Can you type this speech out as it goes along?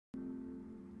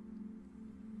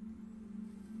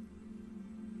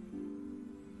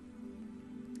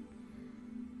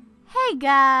Hey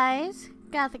guys,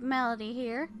 Gothic Melody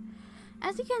here.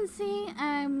 As you can see,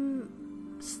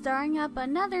 I'm starting up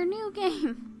another new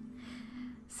game.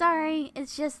 Sorry,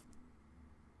 it's just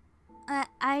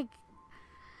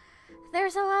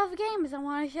there's a lot of games I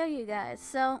want to show you guys.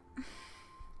 So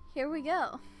here we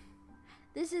go.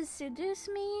 This is Seduce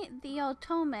Me, the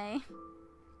Otome.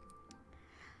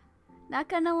 Not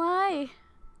gonna lie,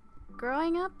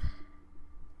 growing up.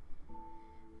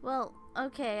 Well,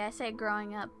 okay, I say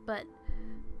growing up, but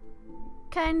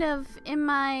kind of in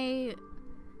my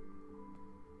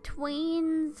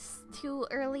tweens to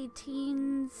early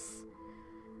teens,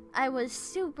 I was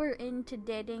super into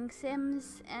dating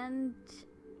sims and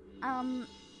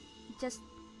just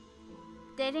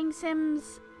dating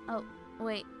sims. Oh,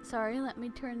 wait, sorry, let me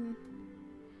turn.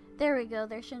 There we go,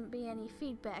 there shouldn't be any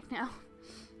feedback now.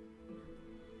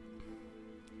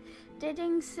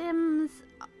 Dating sims,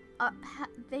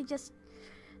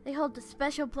 they hold a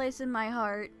special place in my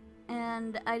heart,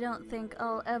 and I don't think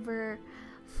I'll ever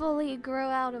fully grow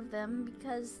out of them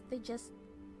because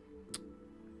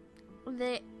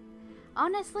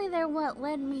honestly, they're what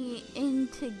led me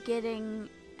into getting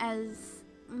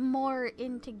more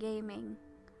into gaming.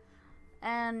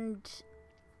 And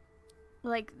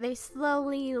like, they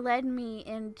slowly led me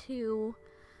into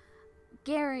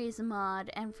Gary's mod,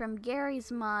 and from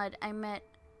Gary's mod I met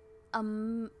a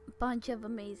bunch of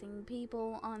amazing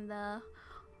people on the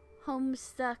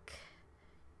Homestuck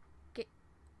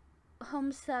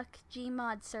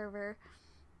Gmod server.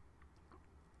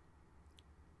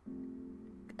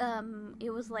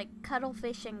 It was like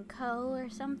Cuddlefish and Co. or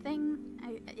something,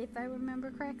 if I remember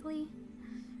correctly.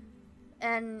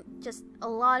 And just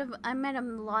I met a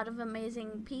lot of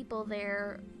amazing people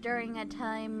there during a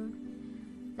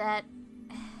time that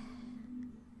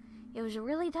it was a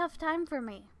really tough time for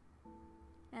me.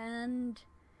 And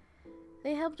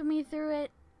they helped me through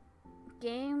it.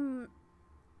 Games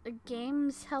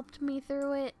helped me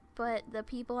through it, but the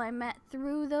people I met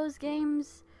through those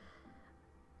games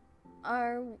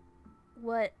are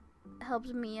what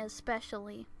helped me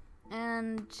especially.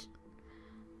 And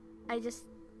I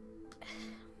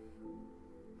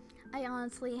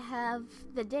honestly have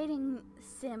the dating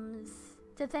sims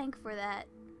to thank for that,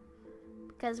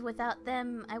 because without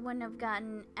them I wouldn't have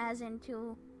gotten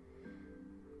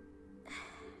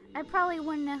I probably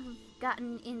wouldn't have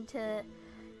gotten into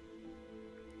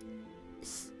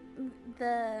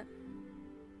the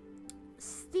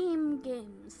Steam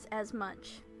games as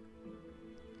much.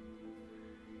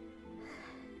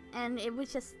 And it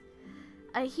was just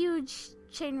a huge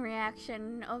chain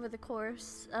reaction over the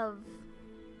course of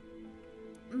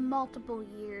multiple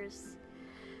years.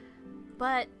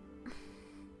 But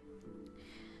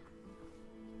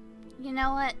you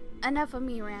know what? Enough of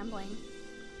me rambling.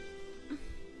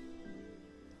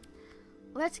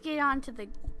 Let's get on to the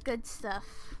good stuff,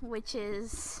 which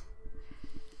is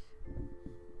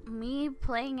me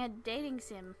playing a dating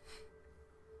sim.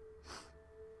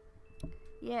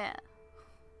 Yeah.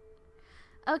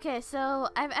 Okay, so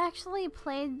I've actually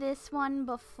played this one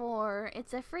before.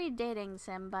 It's a free dating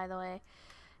sim, by the way.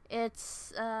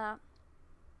 It's by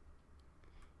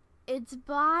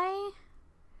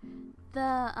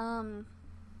the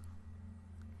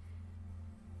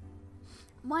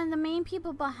one of the main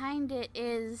people behind it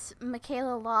is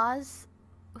Michaela Laws,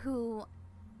 who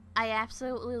I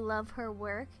absolutely love her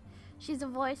work. She's a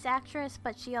voice actress,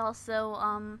 but she also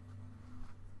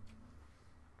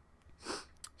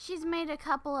she's made a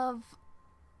couple of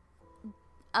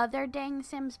other dating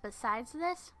sims besides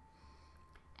this.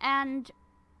 And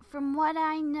from what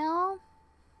I know,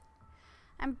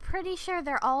 I'm pretty sure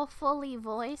they're all fully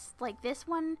voiced. Like this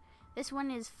one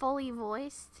is fully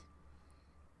voiced.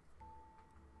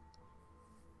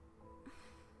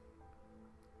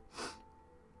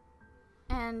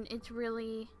 And it's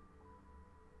really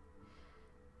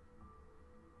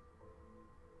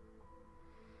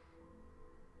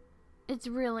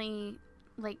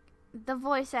like, the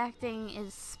voice acting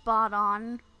is spot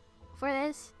on for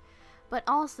this. But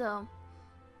also,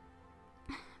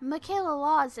 Michaela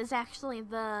Laws is actually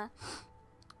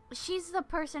she's the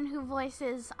person who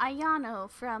voices Ayano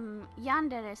from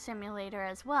Yandere Simulator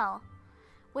as well.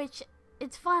 Which,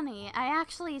 it's funny, I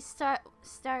actually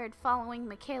started following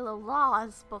Michaela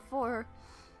Laws before.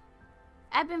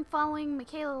 I've been following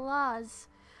Michaela Laws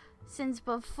since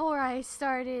before I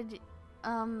started,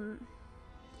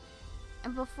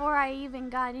 before I even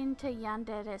got into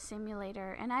Yandere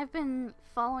Simulator. And I've been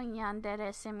following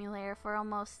Yandere Simulator for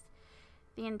almost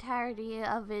the entirety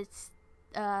of it's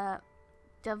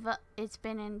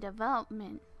been in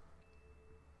development.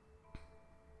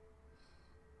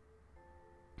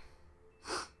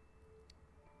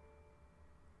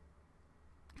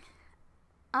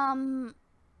 The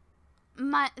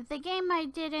game I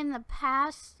did in the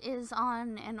past is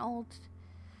on an old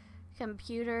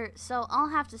computer, so I'll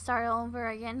have to start over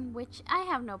again, which I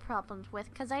have no problems with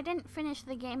because I didn't finish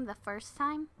the game the first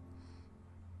time.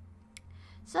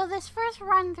 So this first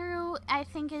run through, I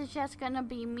think, is just gonna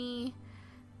be me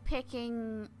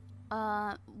picking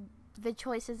the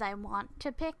choices I want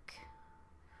to pick,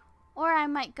 or I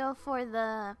might go for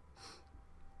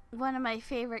one of my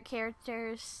favorite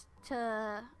characters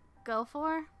to go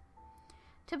for.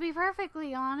 To be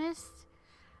perfectly honest,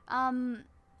 I'm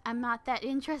not that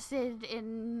interested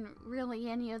in really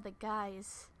any of the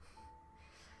guys.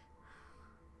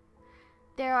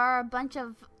 There are a bunch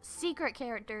of secret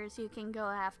characters you can go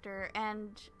after,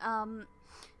 and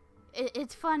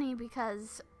it's funny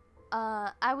because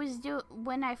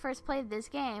when I first played this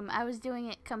game, I was doing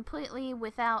it completely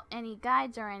without any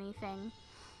guides or anything.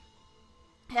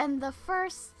 And the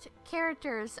first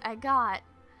characters I got,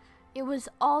 it was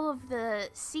all of the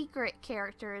secret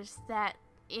characters that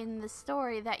in the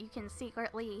story that you can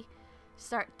secretly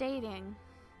start dating.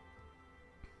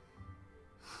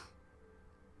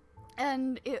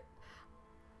 And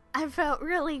I felt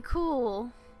really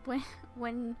cool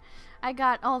when I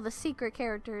got all the secret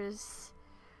characters.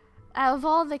 Out of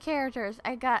all the characters,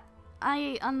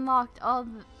 I unlocked all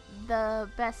the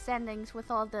best endings with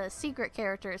all the secret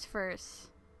characters first.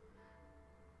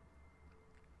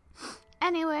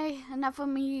 Anyway, enough of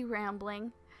me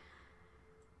rambling.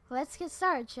 Let's get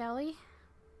started, shall we?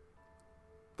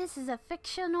 This is a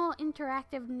fictional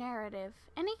interactive narrative.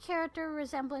 Any character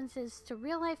resemblances to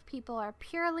real-life people are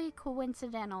purely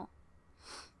coincidental.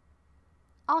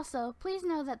 Also, please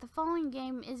know that the following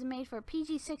game is made for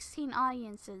PG-16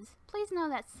 audiences. Please know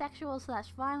that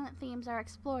sexual/violent themes are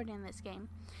explored in this game.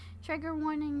 Trigger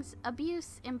warnings,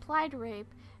 abuse, implied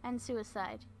rape, and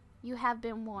suicide. You have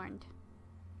been warned.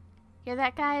 Hear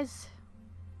that, guys?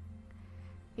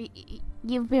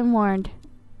 You've been warned.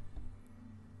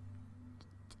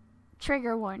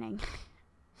 Trigger warning.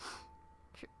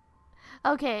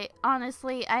 Okay,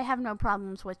 honestly, I have no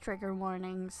problems with trigger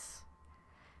warnings.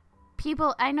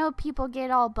 I know people get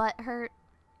all butthurt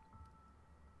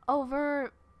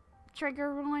over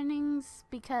trigger warnings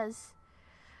because,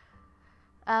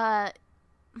 oh,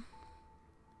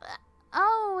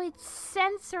 it's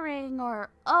censoring, or,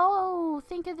 oh,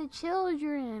 think of the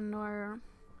children, or,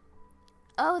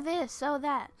 oh, this, oh,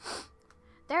 that.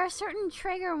 There are certain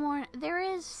there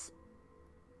is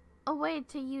a way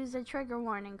to use a trigger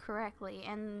warning correctly,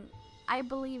 and I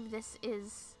believe this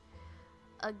is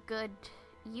a good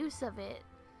use of it.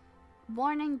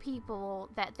 Warning people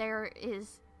that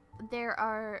there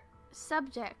are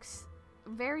subjects,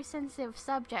 very sensitive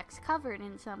subjects covered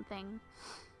in something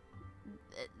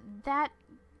that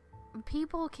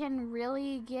people can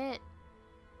really get,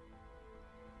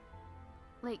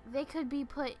 like, they could be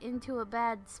put into a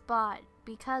bad spot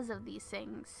because of these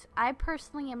things. I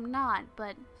personally am not,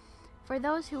 but for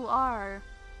those who are,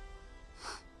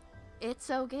 it's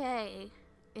okay.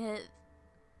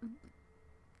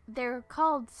 They're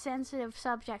called sensitive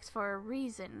subjects for a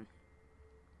reason.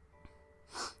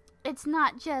 It's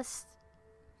not just...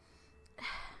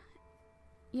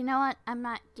 You know what? I'm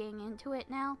not getting into it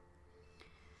now.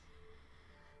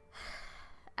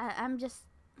 I'm just...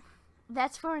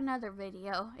 That's for another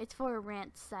video. It's for a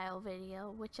rant style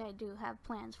video, which I do have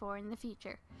plans for in the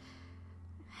future.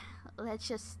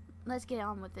 Let's get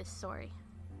on with this story.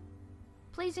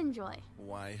 Please enjoy.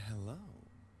 Why, hello.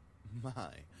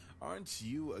 My, aren't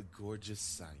you a gorgeous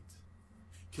sight?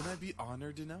 Can I be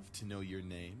honored enough to know your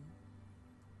name?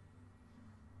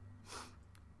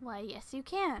 Why, yes you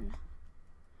can.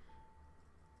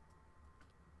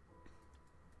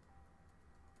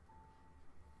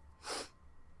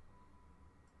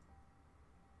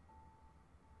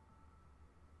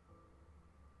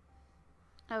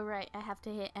 Oh right, I have to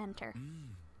hit enter.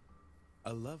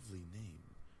 A lovely name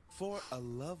for a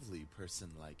lovely person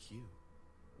like you.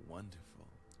 Wonderful.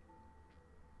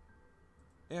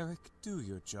 Eric, do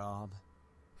your job.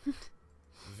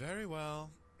 Very well.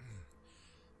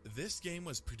 This game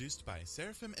was produced by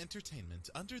Seraphim Entertainment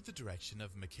under the direction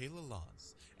of Michaela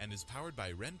Laws and is powered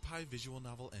by Ren'Py Visual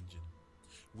Novel Engine.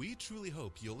 We truly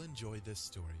hope you'll enjoy this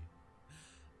story.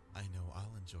 I know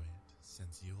I'll enjoy it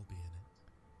since you'll be in it.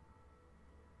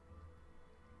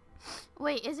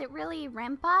 Wait, is it really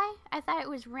Ren'Py? I thought it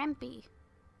was Rempy.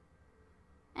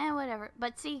 Whatever.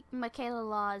 But see, Michaela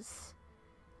Laws.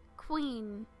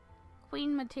 Queen.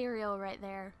 Queen material right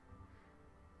there.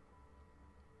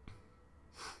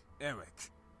 Eric.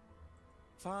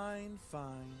 Fine,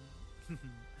 fine.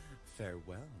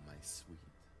 Farewell, my sweet.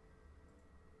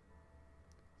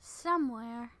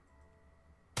 Somewhere.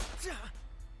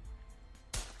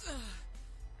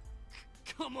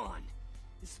 Come on!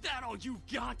 Is that all you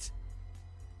got?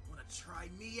 Wanna try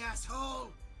me,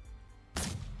 asshole?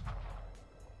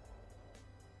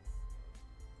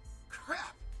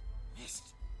 Crap!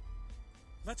 Missed.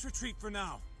 Let's retreat for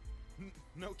now.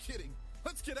 No kidding.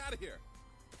 Let's get out of here.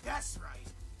 That's right.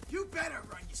 You better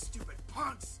run, you stupid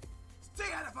punks!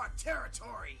 Stay out of our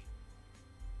territory!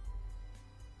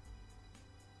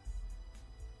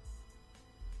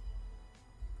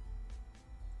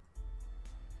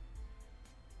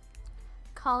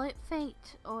 Call it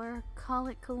fate or call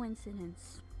it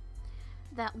coincidence.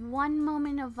 That one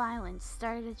moment of violence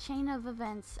started a chain of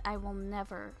events I will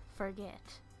never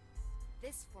forget.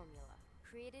 This formula,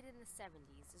 created in the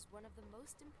 70s, is one of the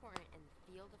most important in the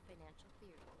field of financial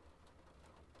theory.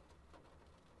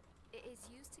 It is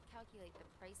used to calculate the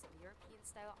price of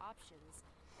European-style options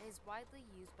and is widely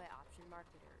used by option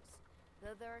marketers,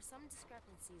 though there are some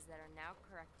discrepancies that are now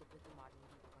corrected with the modern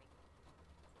viewpoint.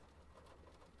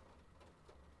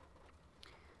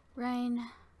 Rain.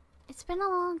 It's been a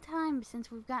long time since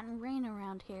we've gotten rain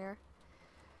around here.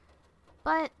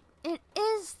 But it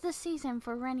is the season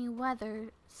for rainy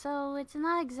weather, so it's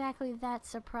not exactly that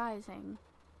surprising.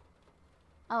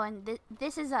 Oh, and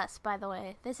this is us, by the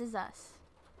way. This is us.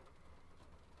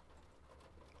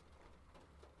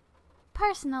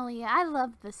 Personally, I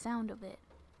loved the sound of it.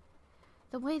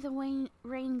 The way the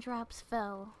raindrops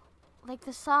fell, like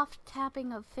the soft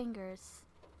tapping of fingers.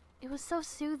 It was so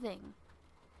soothing.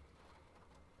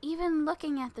 Even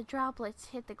looking at the droplets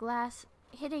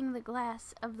hitting the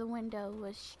glass of the window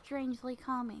was strangely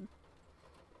calming.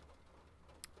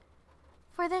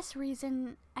 For this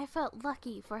reason, I felt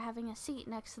lucky for having a seat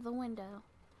next to the window,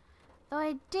 though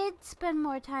I did spend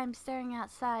more time staring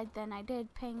outside than I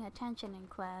did paying attention in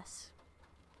class.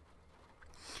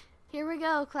 Here we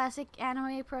go, classic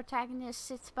anime protagonist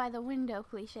sits by the window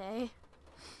cliche.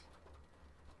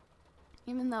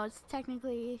 Even though it's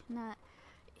technically not.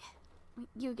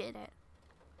 You get it.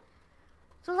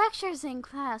 The lectures in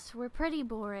class were pretty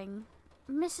boring.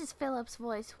 Mrs. Phillips'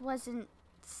 voice wasn't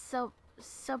so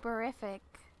soporific,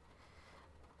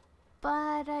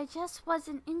 but I just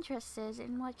wasn't interested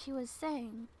in what she was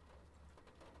saying.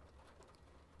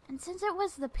 And since it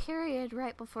was the period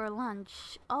right before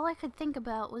lunch, all I could think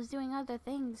about was doing other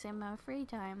things in my free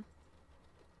time.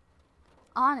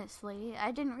 Honestly,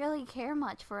 I didn't really care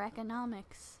much for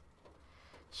economics.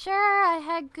 Sure, I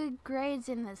had good grades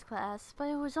in this class, but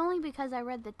it was only because I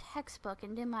read the textbook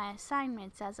and did my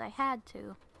assignments as I had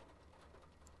to.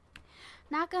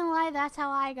 Not gonna lie, that's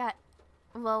how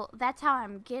that's how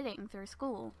I'm getting through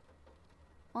school.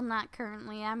 Well, not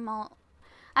currently.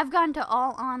 I've gone to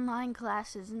all online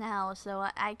classes now, so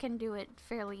I can do it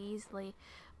fairly easily.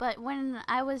 But when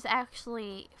I was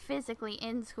actually physically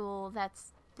in school,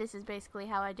 this is basically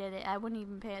how I did it. I wouldn't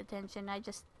even pay attention. I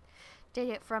just did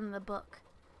it from the book.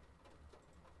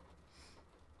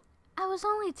 I was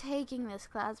only taking this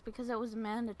class because it was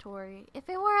mandatory. If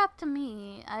it were up to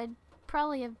me, I'd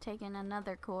probably have taken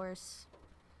another course.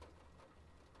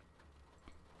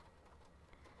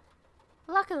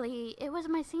 Luckily, it was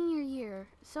my senior year,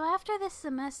 so after this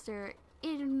semester,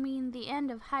 it'd mean the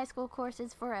end of high school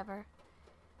courses forever.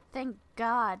 Thank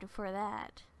God for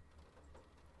that.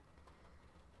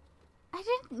 I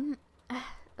didn't...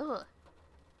 ugh.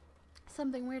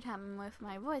 Something weird happened with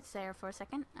my voice there for a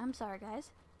second. I'm sorry, guys.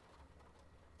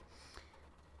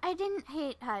 I didn't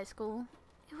hate high school.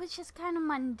 It was just kind of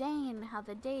mundane how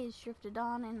the days drifted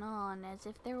on and on as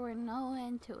if there were no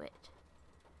end to it.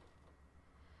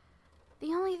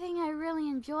 The only thing I really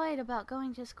enjoyed about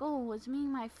going to school was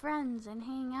meeting my friends and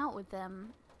hanging out with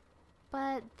them.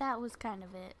 But that was kind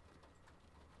of it.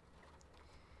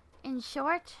 In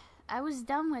short, I was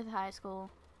done with high school.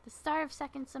 The start of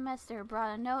second semester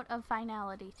brought a note of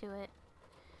finality to it.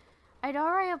 I'd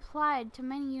already applied to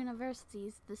many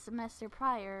universities the semester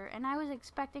prior, and I was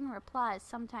expecting replies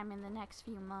sometime in the next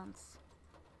few months.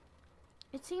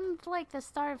 It seemed like the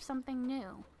start of something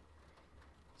new.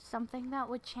 Something that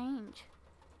would change.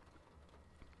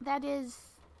 That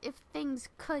is, if things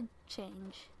could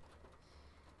change.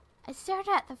 I stared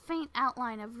at the faint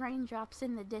outline of raindrops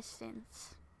in the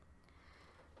distance.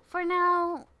 For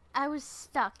now, I was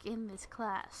stuck in this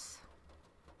class.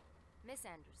 Miss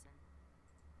Anderson.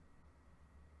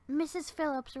 Mrs.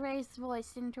 Phillips' raised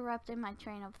voice interrupted my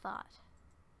train of thought.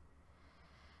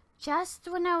 Just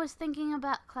when I was thinking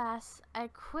about class, I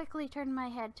quickly turned my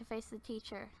head to face the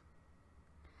teacher.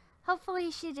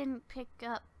 Hopefully she didn't pick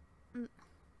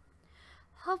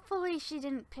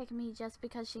me just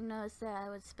because she knows that I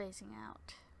was spacing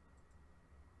out.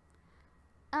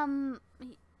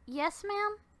 Yes,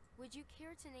 ma'am? Would you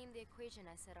care to name the equation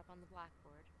I set up on the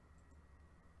blackboard?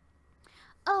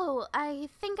 Oh, I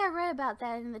think I read about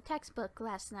that in the textbook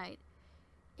last night.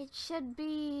 It should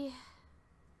be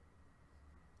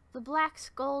the Black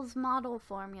Skull's model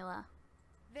formula.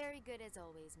 Very good as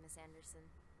always, Miss Anderson.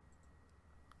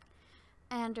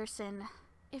 Anderson.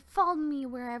 It followed me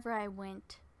wherever I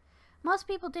went. Most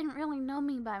people didn't really know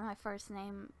me by my first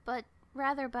name, but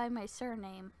rather by my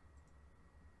surname.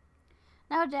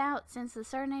 No doubt, since the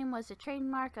surname was a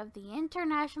trademark of the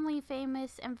internationally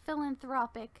famous and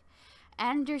philanthropic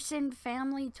Anderson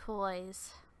Family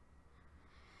Toys.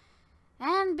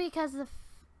 And because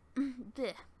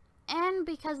the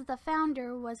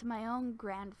founder was my own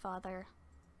grandfather.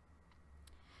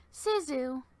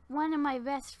 Suzu, one of my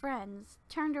best friends,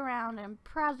 turned around and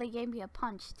proudly gave me a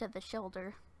punch to the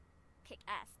shoulder.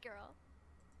 Kick-ass girl.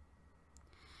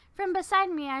 From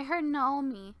beside me, I heard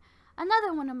Naomi,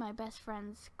 another one of my best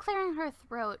friends, clearing her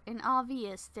throat in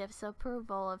obvious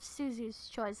disapproval of Suzu's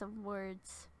choice of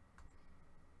words.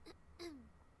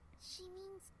 She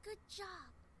means good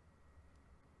job.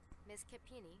 Miss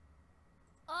Capini,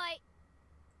 Oi!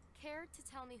 care to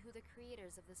tell me who the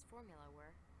creators of this formula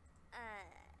were?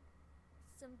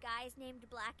 Some guys named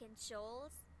Black and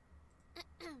Shoals.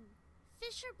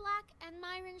 Fisher Black and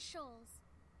Myron Shoals.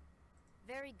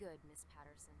 Very good, Miss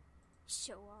Patterson.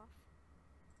 Show off.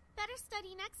 Better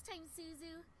study next time,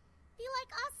 Suzu. Be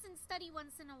like us and study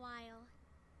once in a while.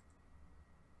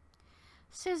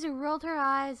 Suzu rolled her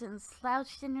eyes and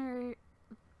slouched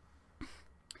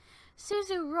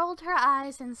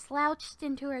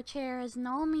into her chair as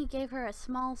Naomi gave her a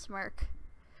small smirk.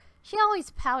 She always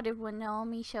pouted when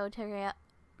Naomi showed her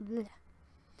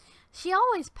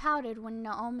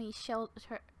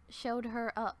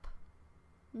up.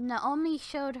 Naomi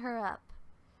showed her up.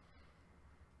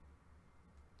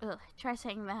 Ugh, try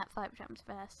saying that 5 times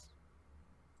fast.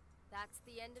 That's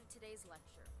the end of today's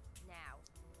lecture. Now,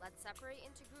 let's separate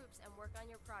into groups and work on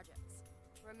your projects.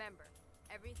 Remember,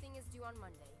 everything is due on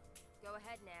Monday. Go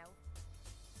ahead now.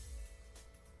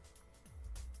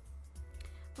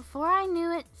 Before I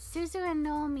knew it, Suzu and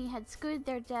Naomi had scooted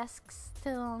their desks to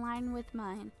align with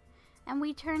mine, and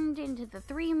we turned into the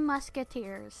 3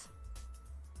 Musketeers.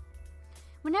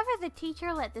 Whenever the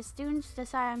teacher let the students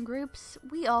decide on groups,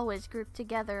 we always grouped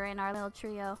together in our little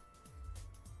trio.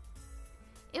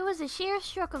 It was a sheer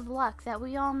stroke of luck that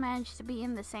we all managed to be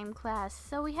in the same class,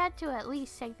 so we had to at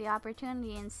least take the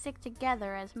opportunity and stick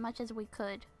together as much as we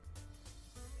could.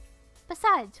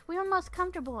 Besides, we were most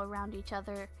comfortable around each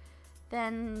other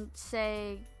than,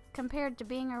 say, compared to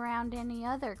being around any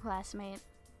other classmate.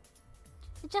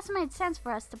 It just made sense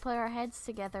for us to put our heads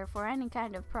together for any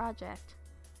kind of project.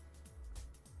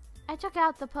 I took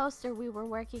out the poster we were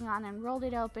working on and rolled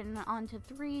it open onto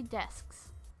 3 desks.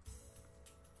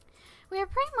 We were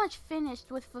pretty much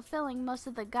finished with fulfilling most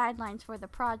of the guidelines for the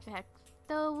project,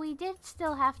 though we did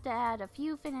still have to add a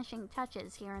few finishing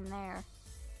touches here and there.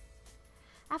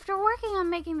 After working on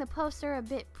making the poster a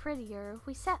bit prettier,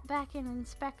 we sat back and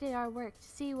inspected our work to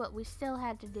see what we still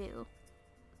had to do.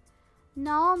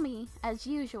 Naomi, as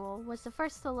usual, was the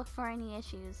first to look for any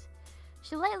issues.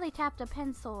 She lightly tapped a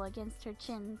pencil against her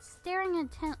chin, staring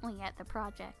intently at the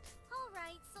project.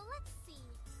 Alright, so let's see.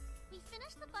 We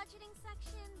finished the budgeting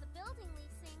section, the building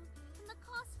leasing, and the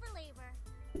cost for labor.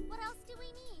 What else do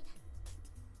we need?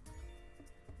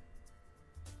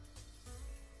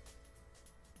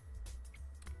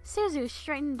 Suzu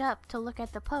straightened up to look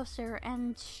at the poster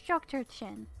and stroked her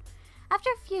chin.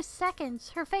 After a few seconds,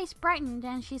 her face brightened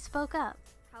and she spoke up.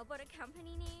 How about a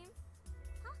company name?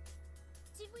 Huh?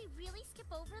 Did we really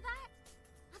skip over that?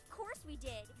 Of course we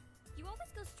did. You always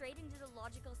go straight into the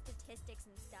logical statistics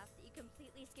and stuff that you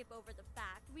completely skip over the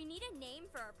fact. We need a name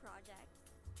for our project.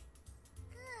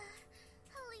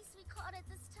 At least we caught it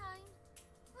this time.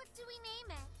 What do we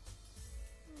name it?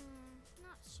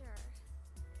 Not sure.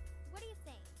 What do you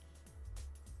think?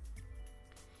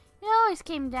 It always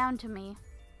came down to me.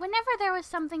 Whenever there was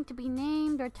something to be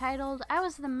named or titled, I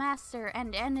was the master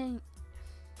and ending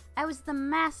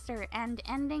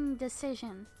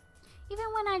decision,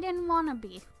 even when I didn't want to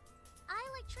be. I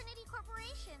like Trinity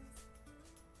Corporations.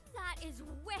 That is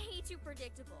way too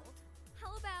predictable.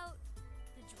 How about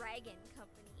the Dragon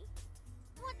Company?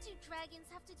 What do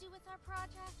dragons have to do with our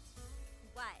project?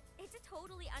 What? It's a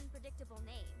totally unpredictable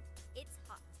name. It's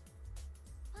hot.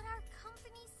 But our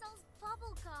company sells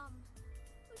bubble gum.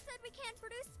 Who said we can't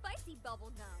produce spicy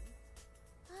bubble gum?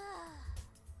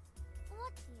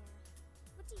 What, dear?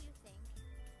 What do you think?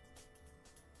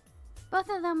 Both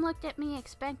of them looked at me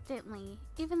expectantly,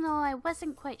 even though I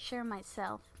wasn't quite sure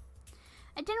myself.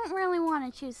 I didn't really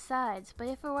want to choose sides, but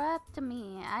if it were up to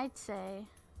me, I'd say...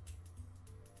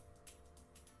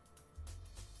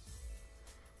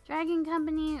 Dragon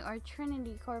Company or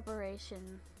Trinity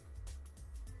Corporation?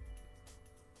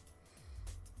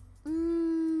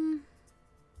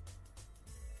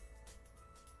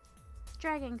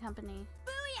 Dragon Company.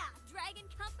 Booyah! Dragon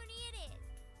Company it is!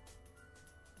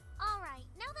 Alright,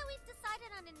 now that we've decided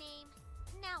on a name,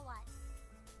 now what?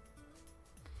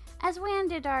 As we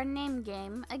ended our name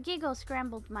game, a giggle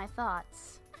scrambled my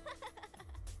thoughts.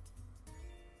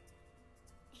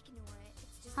 Ignore it,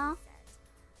 it's just Huh? a set.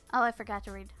 Oh, I forgot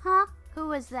to read. Huh? Who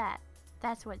was that?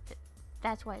 That's what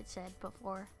it said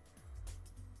before.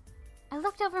 I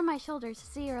looked over my shoulder to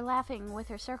see her laughing with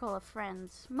her circle of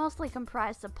friends, mostly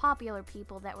comprised of popular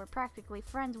people that were practically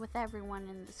friends with everyone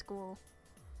in the school.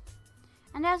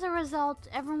 And as a result,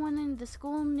 everyone in the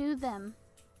school knew them.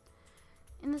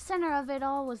 In the center of it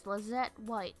all was Lizette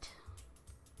White.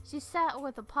 She sat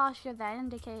with a posture that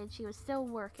indicated she was still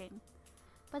working,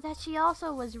 but that she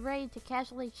also was ready to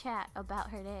casually chat about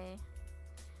her day.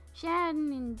 She had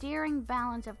an endearing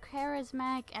balance of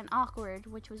charismatic and awkward,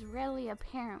 which was readily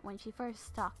apparent when she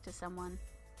first talked to someone.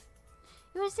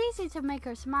 It was easy to make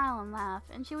her smile and laugh,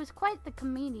 and she was quite the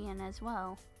comedian as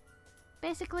well.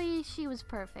 Basically, she was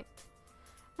perfect.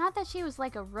 Not that she was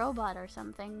like a robot or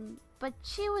something, but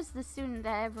she was the student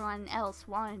that everyone else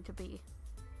wanted to be.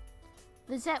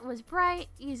 Lizette was bright,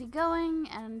 easygoing,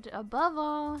 and above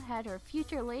all, had her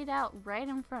future laid out right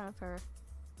in front of her.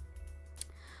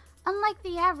 Unlike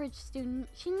the average student,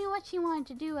 she knew what she wanted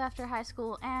to do after high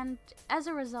school, and as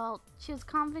a result, she was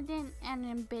confident and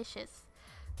ambitious,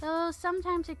 though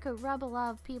sometimes it could rub a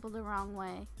lot of people the wrong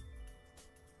way.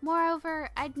 Moreover,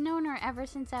 I'd known her ever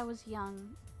since I was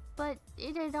young, but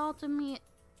it had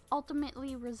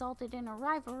ultimately resulted in a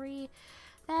rivalry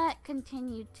that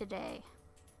continued today.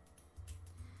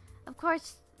 Of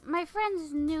course, my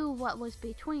friends knew what was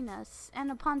between us,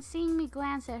 and upon seeing me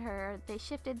glance at her, they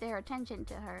shifted their attention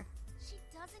to her. She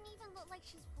doesn't even look like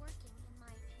she's working, in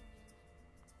my opinion.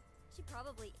 She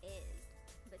probably is,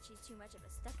 but she's too much of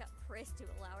a stuck-up priss to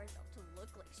allow herself to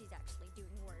look like she's actually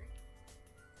doing work.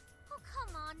 Oh,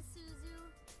 come on, Suzu.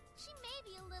 She may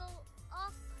be a little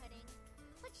off-putting,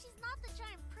 but she's not the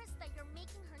giant priss that you're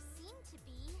making her seem to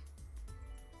be.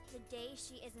 The day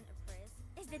she isn't a priss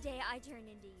is the day I turn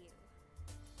into you.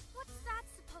 What's that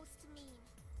supposed to mean?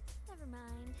 Never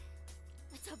mind.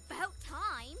 It's about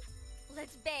time.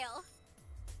 Let's bail.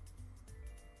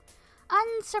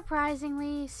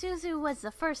 Unsurprisingly, Suzu was the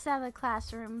first out of the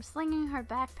classroom, slinging her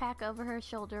backpack over her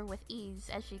shoulder with ease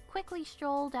as she quickly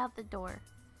strolled out the door.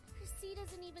 Her seat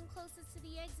isn't even closest to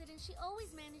the exit, and she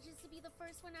always manages to be the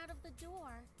first one out of the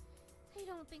door. I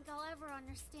don't think I'll ever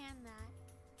understand that.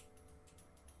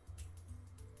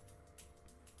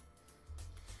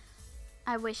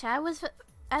 I wish I was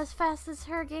as fast as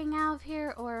her getting out of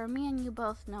here, or me and you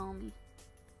both know me.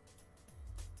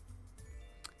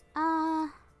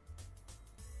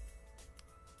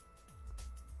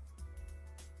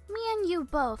 Me and you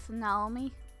both,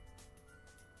 Naomi.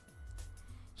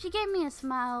 She gave me a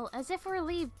smile, as if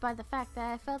relieved by the fact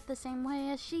that I felt the same way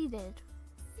as she did.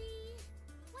 See?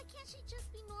 Why can't she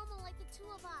just be normal like the two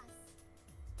of us?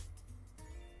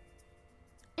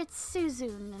 It's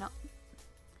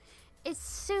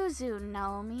Suzu,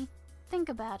 Naomi. Think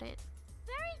about it.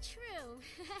 Very true.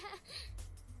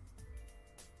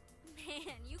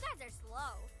 Man, you guys are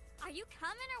slow. Are you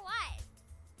coming or what?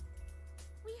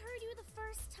 We heard you the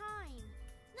first time.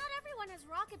 Not everyone has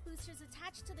rocket boosters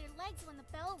attached to their legs when the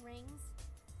bell rings.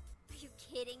 Are you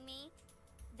kidding me?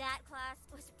 That class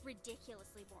was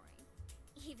ridiculously boring.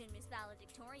 Even Miss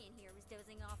Valedictorian here was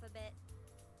dozing off a bit.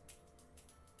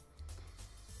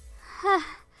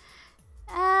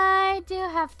 I do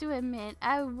have to admit,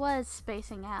 I was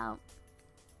spacing out.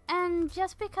 And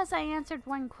just because I answered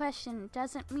one question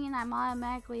doesn't mean I'm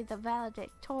automatically the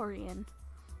valedictorian.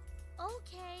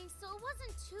 Okay, so it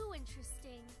wasn't too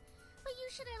interesting. But you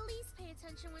should at least pay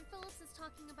attention when Phillips is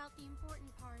talking about the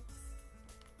important parts.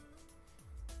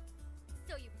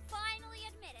 So you finally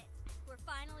admit it. We're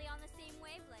finally on the same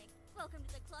wavelength. Welcome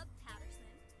to the club, Patterson.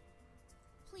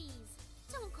 Please,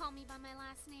 don't call me by my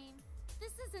last name.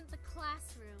 This isn't the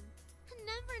classroom. And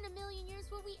never in a million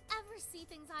years will we ever see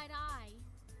things eye to eye.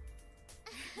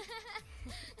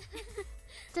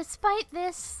 Despite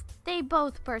this, they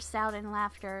both burst out in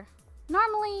laughter.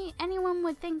 Normally, anyone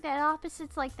would think that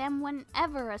opposites like them wouldn't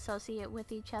ever associate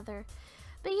with each other.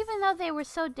 But even though they were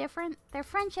so different, their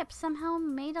friendship somehow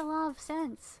made a lot of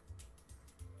sense.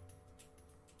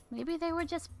 Maybe they were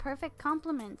just perfect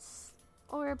complements,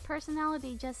 or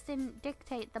personality just didn't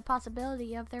dictate the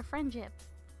possibility of their friendship.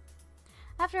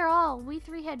 After all, we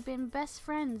three had been best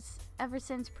friends ever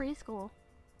since preschool.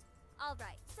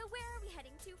 Alright, so where are we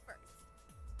heading to first?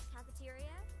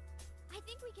 Cafeteria?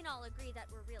 think we can all agree that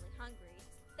we're really hungry,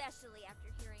 especially after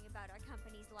hearing about our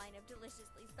company's line of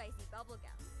deliciously spicy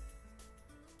bubblegum.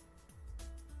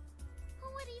 Who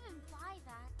would even buy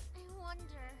that? I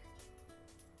wonder.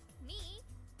 Me?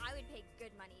 I would pay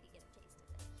good money to get a taste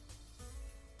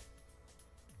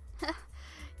of it.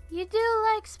 You do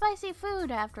like spicy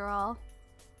food, after all.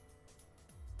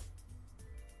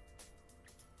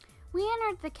 We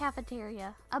entered the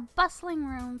cafeteria, a bustling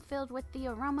room filled with the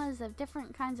aromas of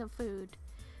different kinds of food.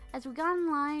 As we got in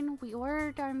line, we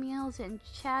ordered our meals and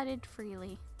chatted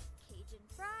freely. Cajun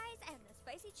fries and the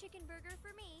spicy chicken burger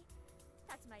for me.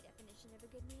 That's my definition of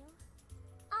a good meal.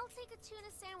 I'll take a tuna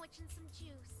sandwich and some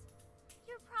juice.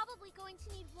 You're probably going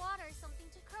to need water or something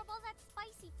to curb all that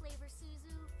spicy flavor,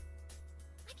 Suzu.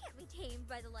 I can't be tamed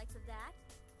by the likes of that.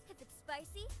 If it's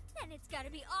spicy, then it's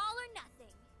gotta be all or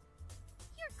nothing.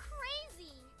 You're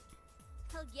crazy!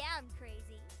 Hell yeah, I'm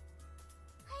crazy.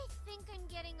 I think I'm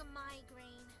getting a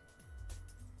migraine.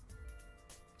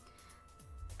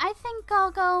 I think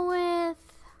I'll go with...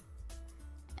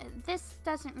 This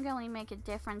doesn't really make a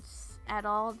difference at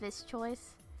all, this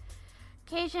choice.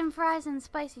 Cajun fries and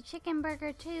spicy chicken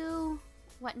burger too.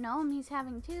 What Naomi's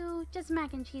having too. Just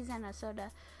mac and cheese and a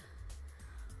soda.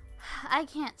 I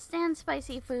can't stand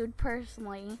spicy food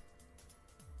personally.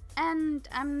 And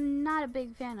I'm not a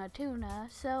big fan of tuna,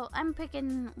 so I'm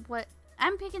picking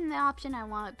the option I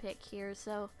want to pick here,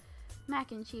 so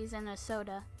mac and cheese and a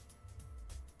soda.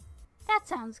 That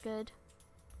sounds good.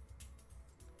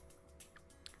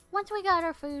 Once we got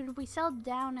our food, we settled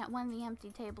down at one of the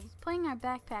empty tables, putting our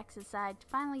backpacks aside to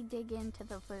finally dig into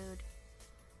the food.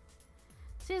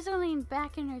 Susan leaned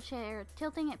back in her chair,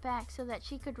 tilting it back so that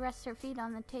she could rest her feet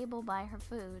on the table by her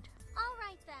food.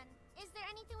 Alright then. Is there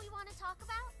anything we want to talk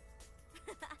about?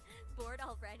 Bored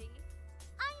already?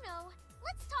 I know.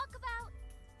 Let's talk about...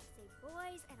 Say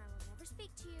boys and I will never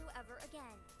speak to you ever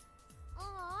again.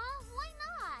 Aw, why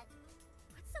not?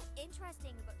 What's so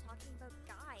interesting about talking about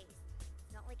guys?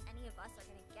 It's not like any of us are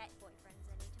gonna get boyfriends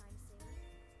anytime soon.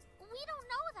 We don't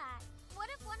know that. What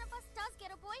if one of us does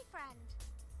get a boyfriend?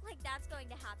 Like that's going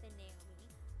to happen, Naomi.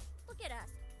 Look at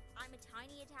us. I'm a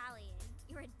tiny Italian.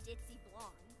 You're a ditzy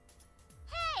blonde.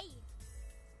 Hey!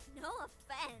 No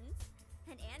offense.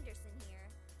 And Anderson here.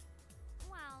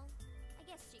 Well, I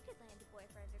guess she could land a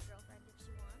boyfriend or girlfriend if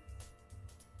she wants.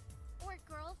 Or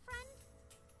girlfriend?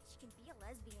 She can be a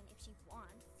lesbian if she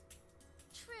wants.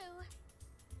 True.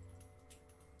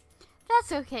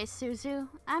 That's okay, Suzu.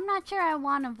 I'm not sure I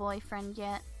want a boyfriend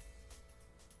yet.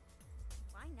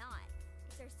 Why not?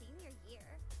 It's our senior year.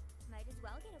 Might as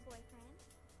well get a boyfriend.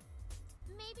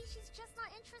 Maybe she's just not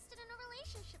interested in a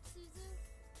relationship, Suzu.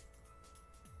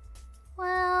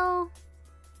 Well,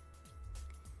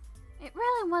 it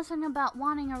really wasn't about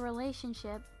wanting a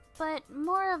relationship, but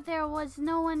more of there was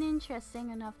no one interesting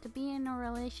enough to be in a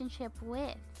relationship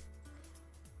with.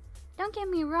 Don't get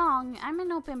me wrong, I'm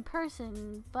an open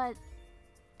person, but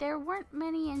there weren't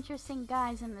many interesting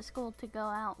guys in the school to go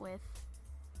out with.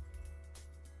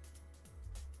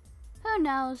 Who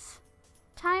knows?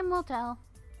 Time will tell.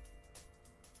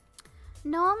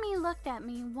 Naomi looked at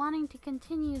me, wanting to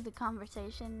continue the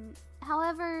conversation.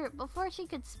 However, before she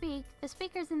could speak, the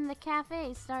speakers in the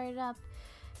cafe started up,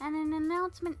 and an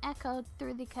announcement echoed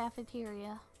through the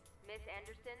cafeteria. Miss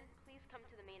Anderson, please come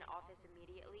to the main office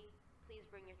immediately. Please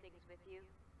bring your things with you.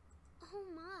 Oh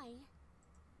my.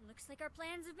 Looks like our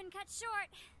plans have been cut short.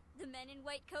 The men in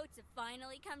white coats have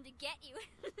finally come to get you.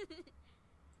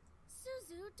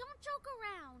 Suzu, don't joke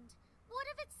around. What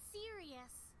if it's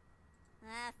serious?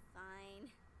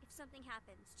 Fine. If something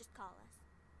happens, just call us.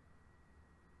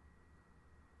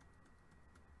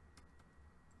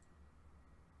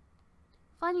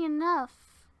 Funny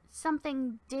enough,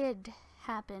 something did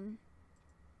happen.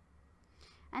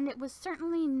 And it was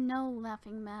certainly no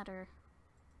laughing matter.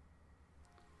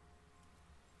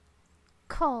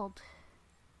 Cold.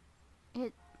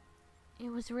 It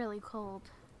was really cold.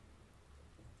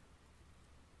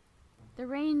 The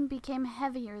rain became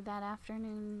heavier that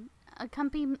afternoon,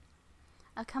 accompanied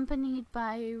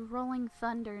by rolling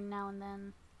thunder now and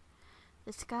then.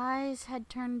 The skies had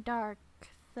turned dark,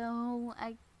 though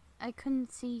I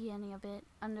couldn't see any of it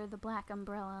under the black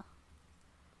umbrella.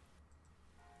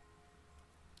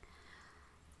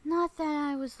 Not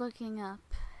that I was looking up.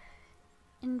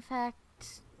 In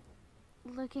fact,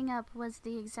 looking up was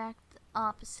the exact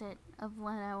opposite of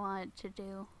what I wanted to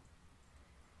do.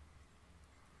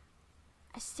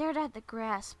 I stared at the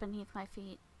grass beneath my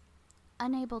feet,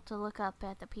 unable to look up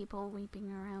at the people weeping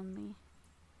around me.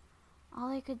 All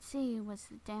I could see was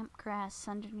the damp grass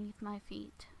underneath my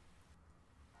feet.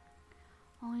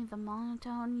 Only the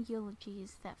monotone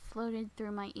eulogies that floated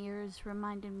through my ears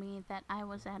reminded me that I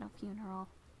was at a funeral.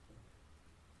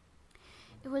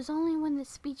 It was only when the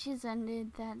speeches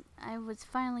ended that I was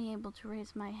finally able to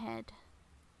raise my head.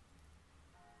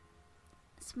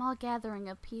 A small gathering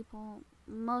of people,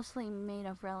 mostly made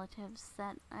of relatives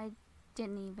that I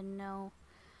didn't even know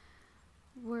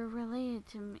were related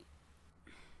to me.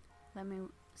 Let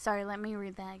me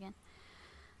read that again.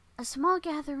 A small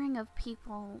gathering of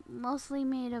people, mostly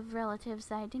made of relatives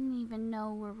that I didn't even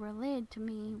know were related to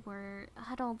me, were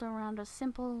huddled around a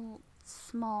simple,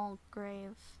 small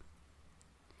grave.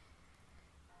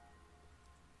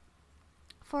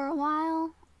 For a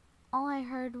while, all I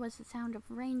heard was the sound of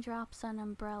raindrops on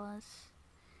umbrellas.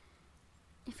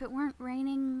 If it weren't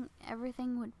raining,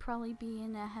 everything would probably be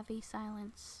in a heavy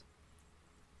silence.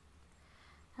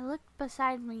 I looked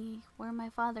beside me where my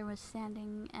father was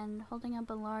standing and holding up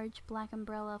a large black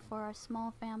umbrella for a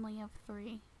small family of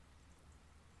 3.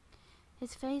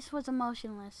 His face was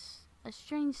emotionless, a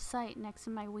strange sight next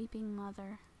to my weeping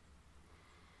mother.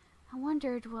 I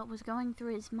wondered what was going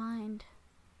through his mind.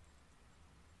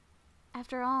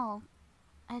 After all,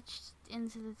 etched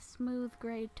into the smooth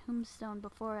gray tombstone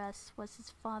before us was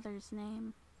his father's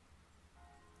name.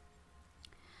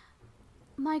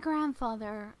 My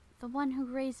grandfather, the one who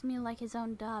raised me like his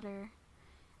own daughter,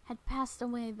 had passed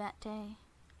away that day.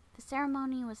 The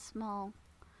ceremony was small.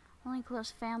 Only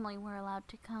close family were allowed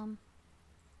to come.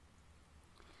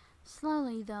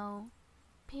 Slowly, though,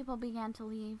 people began to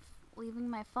leave, leaving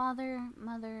my father,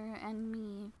 mother, and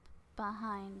me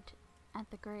behind at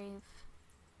the grave.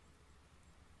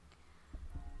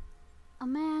 A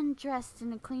man dressed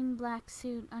in a clean black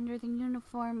suit under the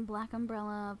uniform black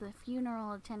umbrella of the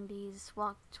funeral attendees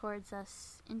walked towards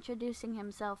us, introducing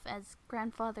himself as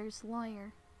grandfather's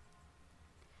lawyer.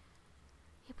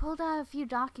 He pulled out a few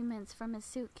documents from his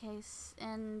suitcase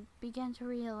and began to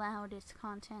read aloud its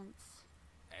contents.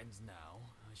 And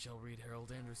now, I shall read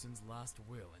Harold Anderson's last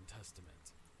will and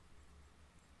testament.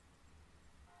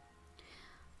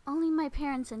 Only my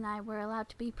parents and I were allowed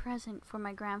to be present for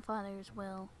my grandfather's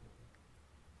will.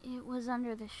 It was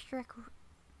under the strict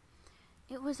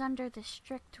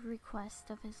request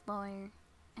of his lawyer,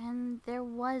 and there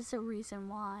was a reason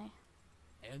why.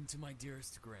 And to my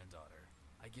dearest granddaughter,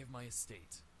 I give my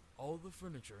estate. All the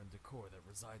furniture and decor that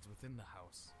resides within the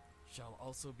house shall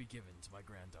also be given to my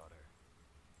granddaughter.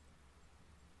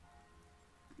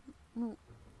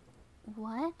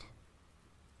 What?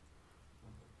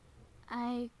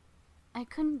 I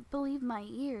couldn't believe my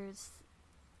ears.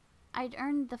 I'd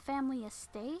earned the family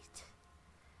estate?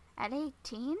 At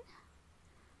 18?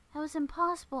 That was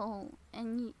impossible,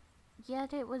 and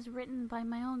yet it was written by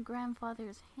my own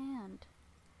grandfather's hand.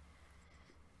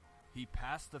 He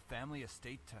passed the family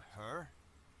estate to her?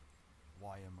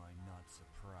 Why am I not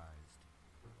surprised?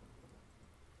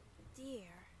 Dear.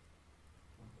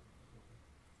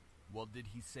 Well, did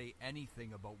he say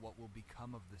anything about what will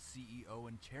become of the CEO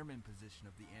and chairman position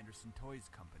of the Anderson Toys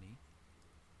Company?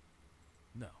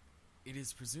 No. It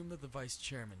is presumed that the vice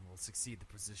chairman will succeed the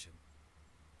position.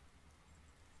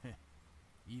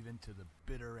 Even to the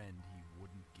bitter end, he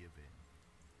wouldn't give in.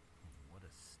 What a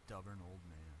stubborn old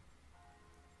man.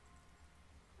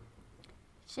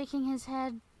 Shaking his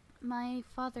head, my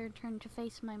father turned to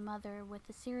face my mother with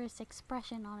a serious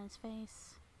expression on his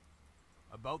face.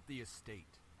 About the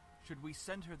estate. Should we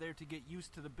send her there to get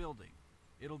used to the building?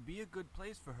 It'll be a good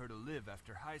place for her to live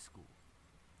after high school.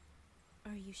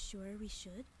 Are you sure we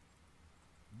should?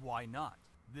 Why not?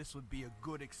 This would be a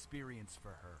good experience for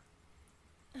her.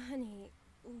 Honey,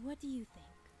 what do you think?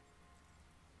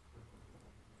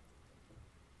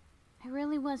 I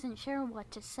really wasn't sure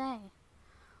what to say.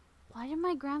 Why did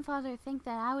my grandfather think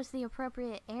that I was the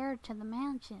appropriate heir to the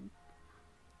mansion?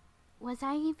 Was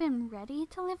I even ready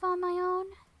to live on my own?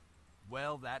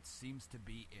 Well, that seems to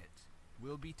be it.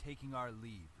 We'll be taking our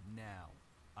leave now.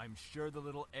 I'm sure the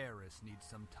little heiress needs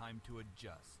some time to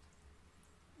adjust.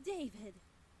 David!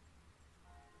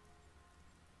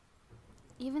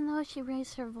 Even though she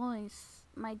raised her voice,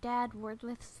 my dad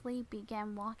wordlessly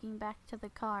began walking back to the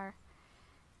car,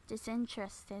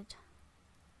 disinterested.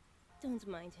 Don't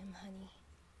mind him, honey.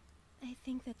 I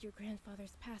think that your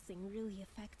grandfather's passing really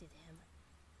affected him.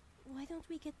 Why don't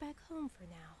we get back home for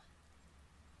now?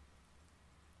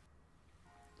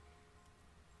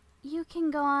 You can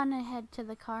go on ahead to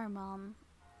the car, Mom.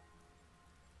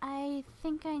 I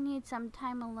think I need some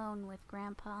time alone with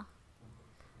Grandpa.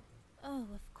 Oh,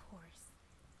 of course.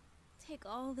 Take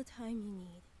all the time you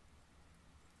need.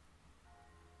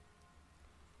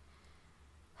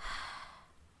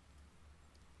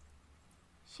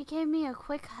 She gave me a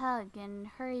quick hug and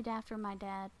hurried after my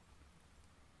dad.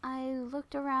 I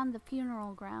looked around the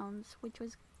funeral grounds,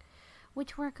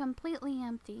 which were completely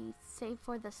empty, save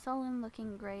for the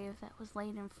sullen-looking grave that was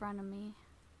laid in front of me.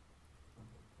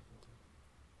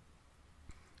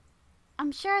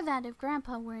 I'm sure that if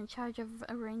Grandpa were in charge of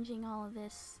arranging all of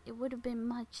this, it would have been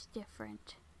much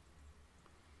different.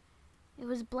 It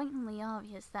was blatantly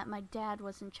obvious that my dad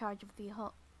was in charge of the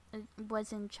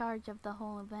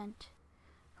whole event.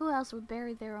 Who else would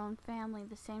bury their own family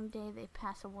the same day they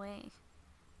pass away?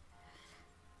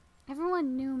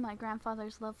 Everyone knew my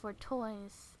grandfather's love for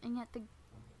toys, and yet the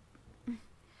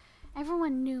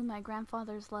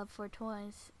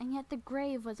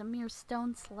grave was a mere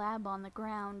stone slab on the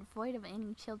ground, void of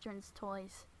any children's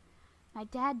toys. My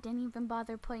dad didn't even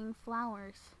bother putting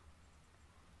flowers.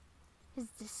 His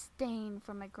disdain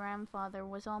for my grandfather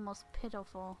was almost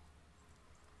pitiful.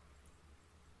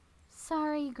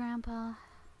 Sorry, Grandpa.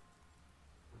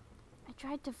 I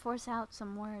tried to force out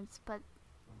some words, but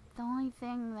the only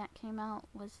thing that came out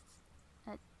was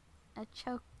a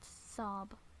choked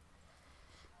sob.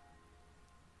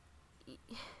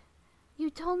 You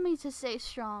told me to stay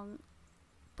strong,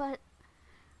 but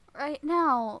right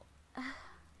now,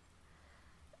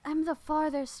 I'm the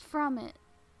farthest from it.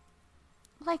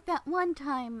 Like that one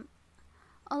time,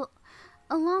 a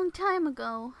long time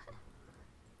ago.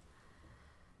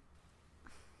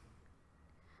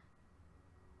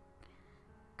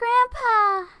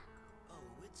 Grandpa!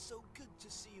 Oh, it's so good to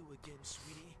see you again,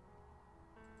 sweetie.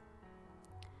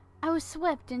 I was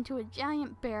swept into a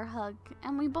giant bear hug,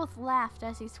 and we both laughed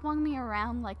as he swung me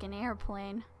around like an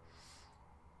airplane.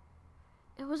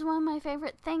 It was one of my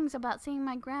favorite things about seeing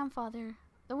my grandfather,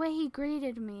 the way he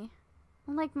greeted me.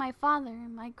 Unlike my father,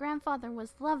 my grandfather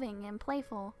was loving and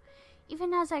playful,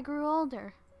 even as I grew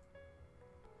older.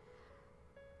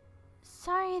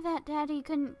 Sorry that Daddy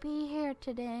couldn't be here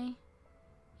today.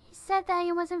 He said that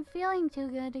he wasn't feeling too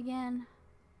good again.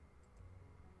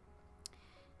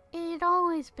 It had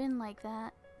always been like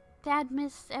that. Dad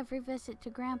missed every visit to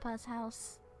Grandpa's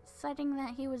house, citing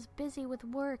that he was busy with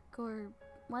work or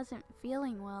wasn't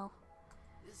feeling well.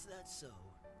 Is that so?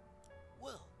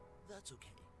 Well, that's okay.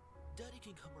 Daddy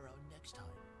can come around next time.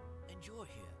 And you're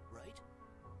here, right?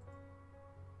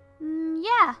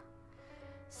 Yeah.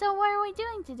 So what are we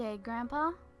doing today,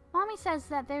 Grandpa? Mommy says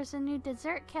that there's a new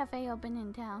dessert cafe open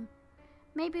in town.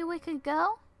 Maybe we could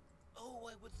go? Oh,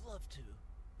 I would love to.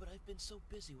 But I've been so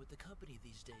busy with the company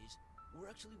these days. We're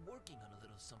actually working on a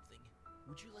little something.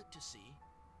 Would you like to see?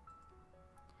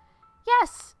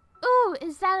 Yes! Ooh,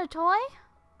 is that a toy?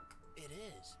 It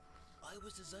is. I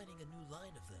was designing a new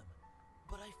line of them.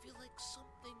 But I feel like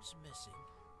something's missing.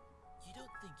 You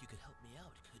don't think you could help me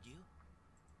out, could you?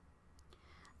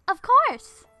 Of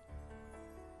course!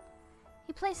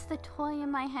 He placed the toy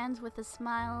in my hands with a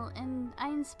smile, and I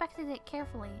inspected it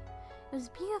carefully. It was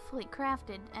beautifully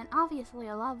crafted, and obviously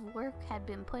a lot of work had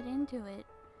been put into it.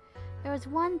 There was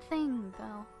one thing,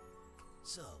 though.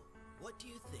 So, what do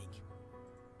you think?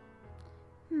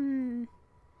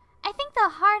 I think the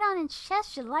heart on its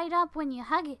chest should light up when you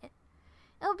hug it.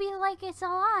 It'll be like it's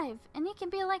alive, and it can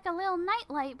be like a little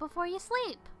nightlight before you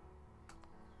sleep.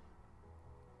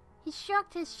 He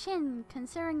stroked his chin,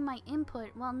 considering my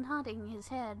input while nodding his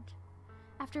head.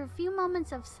 After a few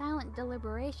moments of silent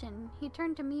deliberation, he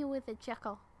turned to me with a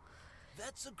chuckle.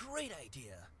 That's a great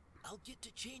idea. I'll get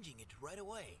to changing it right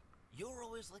away. You're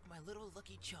always like my little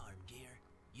lucky charm, dear.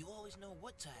 You always know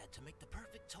what to add to make the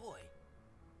perfect toy.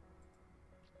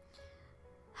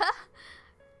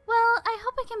 Well, I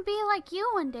hope I can be like you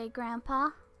one day, Grandpa.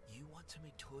 You want to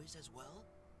make toys as well?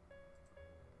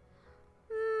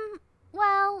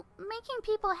 Well, making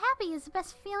people happy is the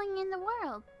best feeling in the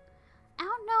world. I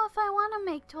don't know if I want to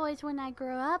make toys when I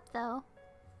grow up, though.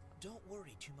 Don't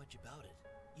worry too much about it.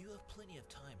 You have plenty of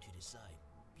time to decide.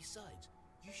 Besides,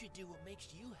 you should do what makes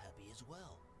you happy as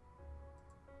well.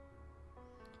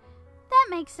 That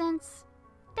makes sense.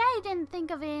 Daddy didn't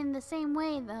think of it in the same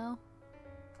way, though.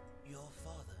 Your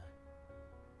father.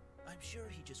 I'm sure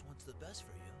he just wants the best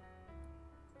for you.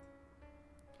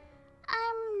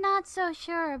 I'm not so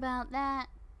sure about that.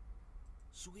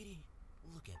 Sweetie,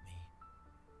 look at me.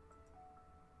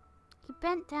 He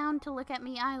bent down to look at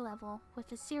me eye level, with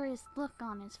a serious look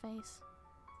on his face.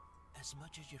 As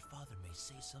much as your father may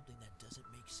say something that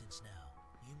doesn't make sense now,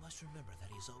 you must remember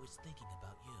that he's always thinking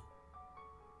about you.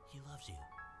 He loves you.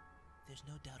 There's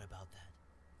no doubt about that.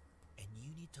 And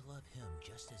you need to love him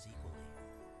just as equally.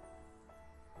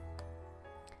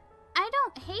 I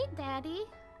don't hate Daddy.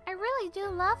 I really do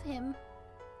love him.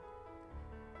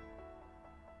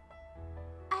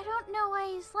 I don't know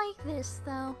why he's like this,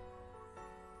 though.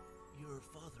 Your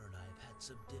father and I have had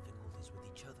some difficulties with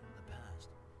each other in the past.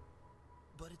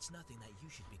 but it's nothing that you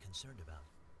should be concerned about.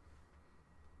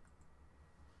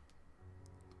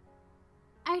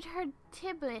 I'd heard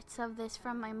tidbits of this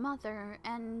from my mother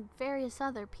and various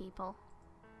other people.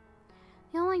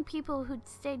 The only people who'd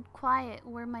stayed quiet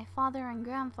were my father and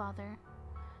grandfather.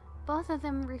 Both of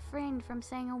them refrained from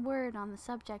saying a word on the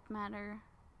subject matter,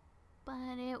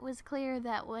 but it was clear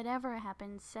that whatever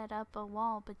happened set up a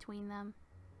wall between them.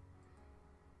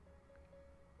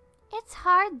 It's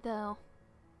hard, though,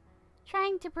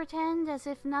 trying to pretend as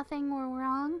if nothing were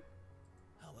wrong.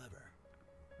 However,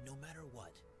 no matter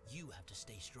what, you have to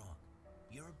stay strong.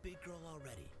 You're a big girl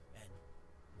already, and,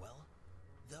 well,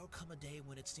 there'll come a day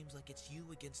when it seems like it's you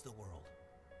against the world.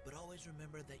 But always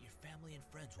remember that your family and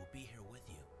friends will be here with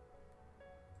you.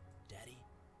 Daddy,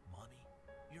 Mommy,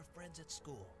 your friends at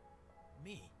school,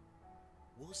 me.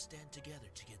 We'll stand together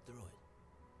to get through it.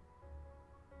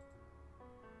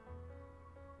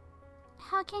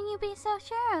 How can you be so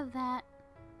sure of that?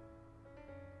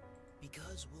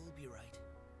 Because we'll be right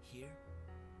here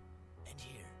and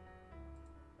here.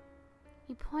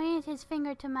 He pointed his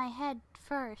finger to my head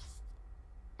first,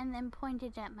 and then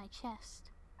pointed at my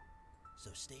chest.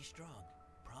 So stay strong,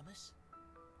 promise?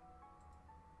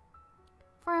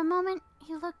 For a moment,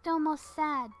 he looked almost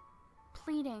sad,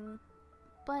 pleading,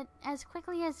 but as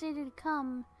quickly as it had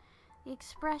come, the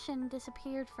expression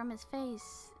disappeared from his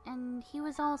face, and he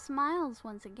was all smiles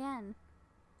once again.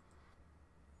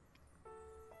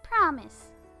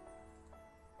 Promise.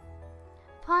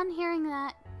 Upon hearing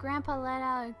that, Grandpa let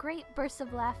out a great burst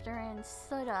of laughter and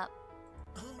stood up.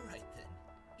 Alright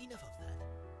then, enough of that.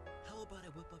 How about I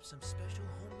whip up some special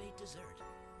homemade dessert?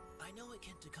 I know I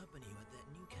can't accompany you at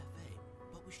that new cafe,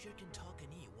 but we sure can talk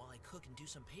and eat while I cook and do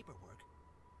some paperwork.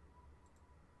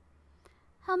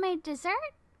 Homemade dessert?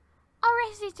 I'll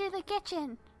race you to the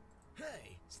kitchen.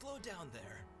 Hey, slow down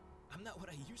there. I'm not what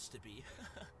I used to be.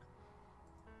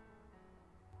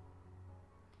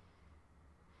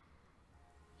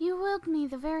 You willed me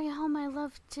the very home I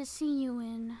loved to see you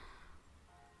in.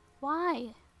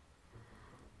 Why?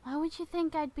 Why would you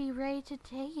think I'd be ready to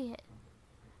take it?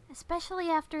 Especially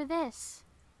after this.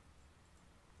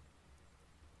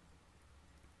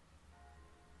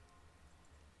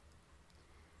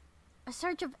 A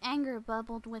surge of anger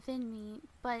bubbled within me,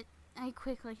 but I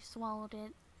quickly swallowed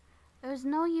it. There was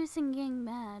no use in getting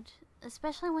mad,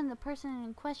 especially when the person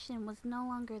in question was no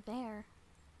longer there.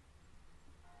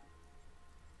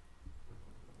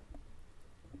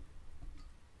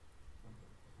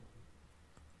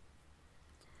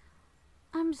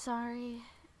 I'm sorry.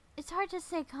 It's hard to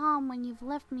stay calm when you've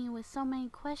left me with so many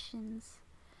questions,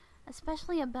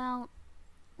 especially about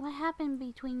what happened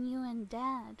between you and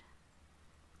Dad.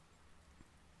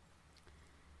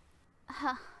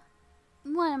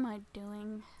 What am I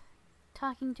doing?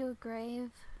 Talking to a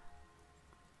grave?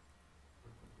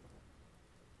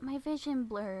 My vision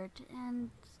blurred,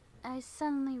 and I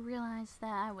suddenly realized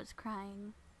that I was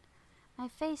crying. My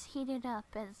face heated up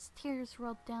as tears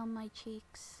rolled down my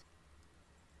cheeks.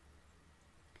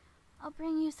 I'll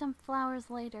bring you some flowers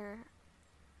later.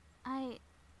 I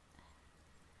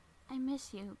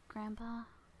miss you, Grandpa.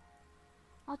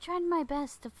 I'll try my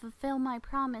best to fulfill my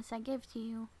promise I gave to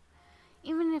you,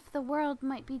 even if the world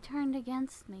might be turned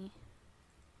against me.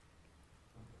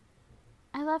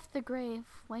 I left the grave,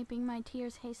 wiping my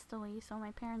tears hastily so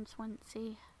my parents wouldn't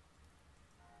see.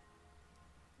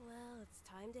 Well, it's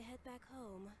time to head back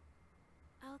home.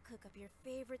 I'll cook up your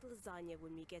favorite lasagna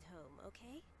when we get home,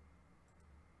 okay?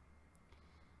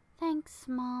 Thanks,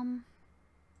 Mom.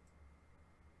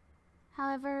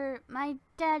 However, my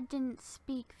dad didn't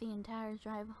speak the entire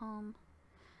drive home.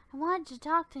 I wanted to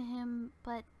talk to him,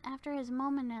 but after his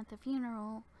moment at the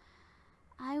funeral,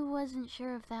 I wasn't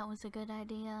sure if that was a good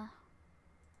idea.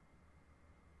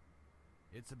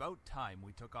 It's about time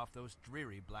we took off those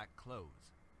dreary black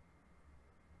clothes.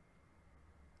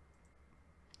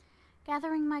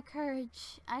 Gathering my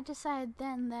courage, I decided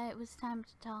then that it was time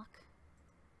to talk.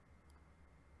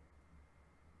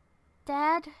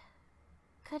 Dad,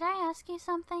 could I ask you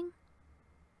something?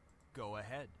 Go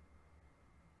ahead.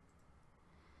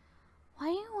 Why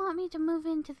do you want me to move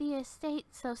into the estate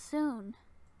so soon?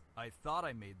 I thought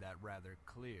I made that rather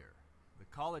clear. The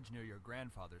college near your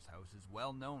grandfather's house is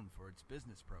well known for its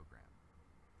business program.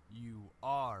 You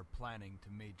are planning to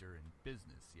major in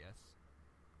business, yes?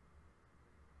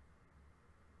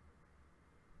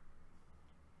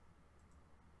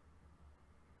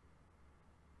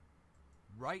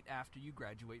 Right after you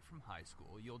graduate from high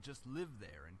school, you'll just live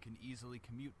there and can easily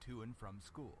commute to and from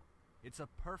school. It's a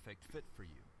perfect fit for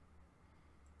you.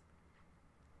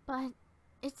 But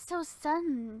it's so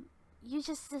sudden. You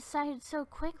just decided so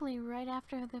quickly right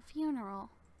after the funeral.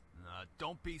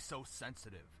 Don't be so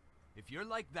sensitive. If you're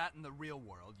like that in the real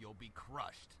world, you'll be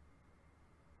crushed.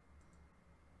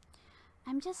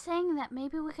 I'm just saying that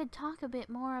maybe we could talk a bit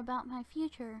more about my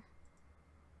future.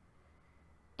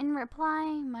 In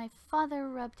reply, my father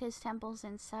rubbed his temples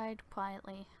and sighed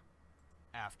quietly.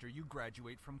 After you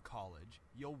graduate from college,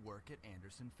 you'll work at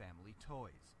Anderson Family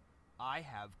Toys. I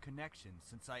have connections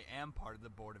since I am part of the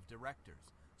board of directors,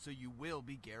 so you will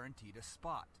be guaranteed a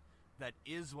spot. That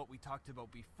is what we talked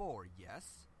about before,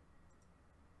 yes?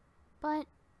 But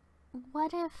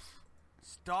what if...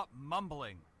 Stop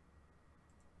mumbling.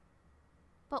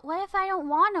 But what if I don't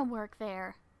want to work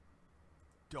there?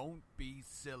 Don't be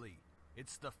silly.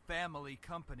 It's the family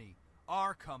company.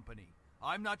 Our company.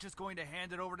 I'm not just going to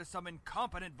hand it over to some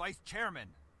incompetent vice chairman.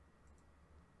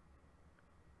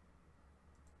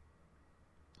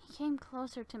 He came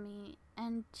closer to me,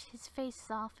 and his face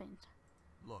softened.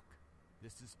 Look,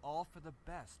 this is all for the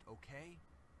best, okay?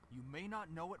 You may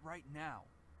not know it right now,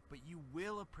 but you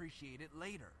will appreciate it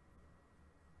later.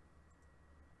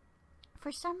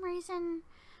 For some reason,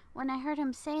 when I heard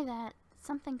him say that,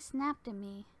 something snapped in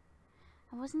me.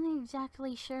 I wasn't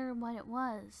exactly sure what it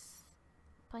was,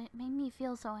 but it made me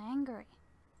feel so angry.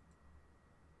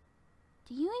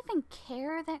 Do you even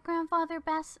care that grandfather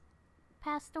passed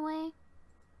away?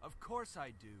 Of course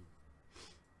I do.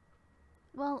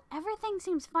 Well, everything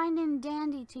seems fine and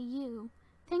dandy to you.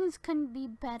 Things couldn't be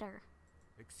better.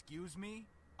 Excuse me?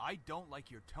 I don't like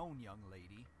your tone, young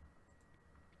lady.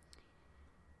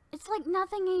 It's like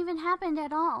nothing even happened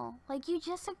at all. Like you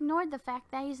just ignored the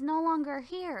fact that he's no longer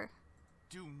here.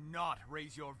 Do not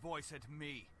raise your voice at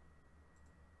me.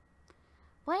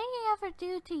 What did he ever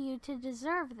do to you to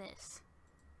deserve this?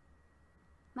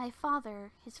 My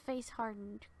father, his face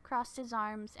hardened, crossed his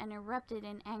arms, and erupted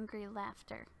in angry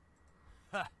laughter.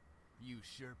 Ha! You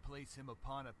sure place him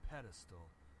upon a pedestal,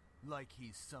 like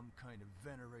he's some kind of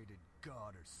venerated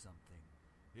god or something.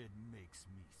 It makes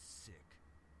me sick.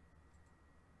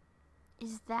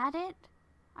 Is that it?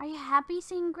 Are you happy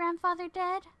seeing grandfather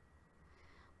dead?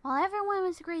 While everyone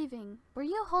was grieving, were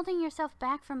you holding yourself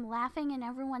back from laughing in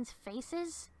everyone's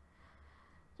faces?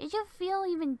 Did you feel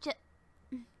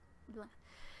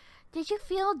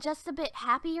just a bit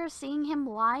happier seeing him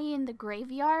lie in the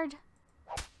graveyard?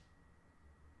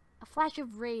 A flash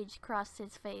of rage crossed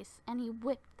his face, and he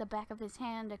whipped the back of his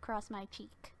hand across my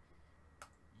cheek.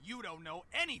 You don't know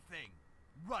anything!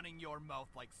 Running your mouth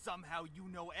like somehow you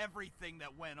know everything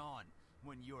that went on,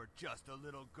 when you're just a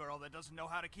little girl that doesn't know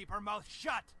how to keep her mouth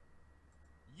shut!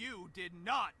 You did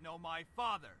not know my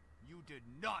father! You did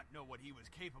not know what he was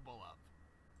capable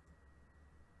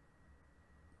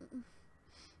of!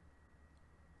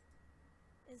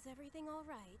 Is everything all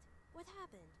right? What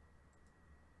happened?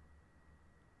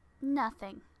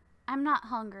 Nothing. I'm not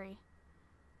hungry.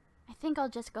 I think I'll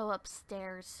just go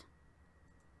upstairs.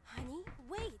 Honey,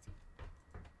 wait!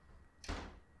 I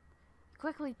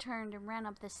quickly turned and ran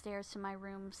up the stairs to my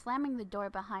room, slamming the door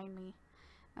behind me.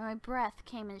 My breath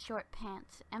came in short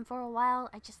pants, and for a while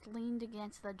I just leaned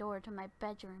against the door to my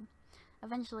bedroom,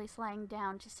 eventually sliding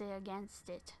down to sit against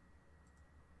it.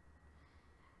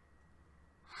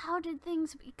 How did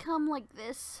things become like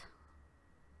this?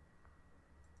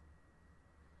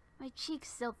 My cheeks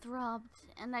still throbbed,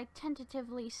 and I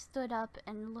tentatively stood up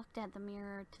and looked at the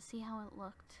mirror to see how it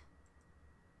looked.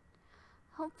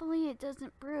 Hopefully it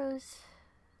doesn't bruise.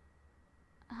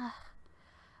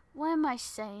 What am I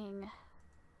saying?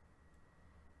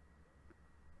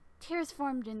 Tears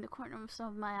formed in the corners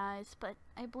of my eyes, but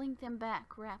I blinked them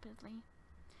back rapidly.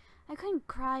 I couldn't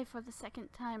cry for the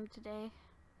second time today.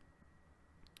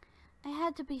 I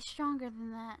had to be stronger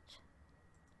than that.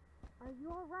 Are you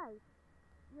all right?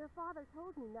 Your father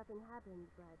told me nothing happened,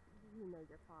 but you know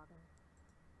your father.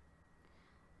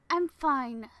 I'm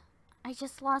fine. I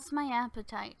just lost my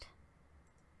appetite.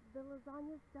 The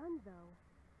lasagna's done, though,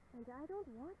 and I don't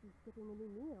want you skipping any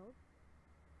meals.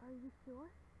 Are you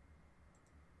sure?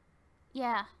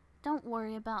 Yeah, don't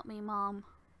worry about me, Mom.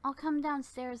 I'll come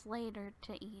downstairs later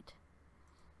to eat.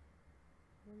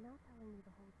 You're not telling me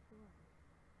the whole story.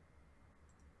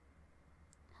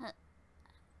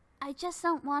 I just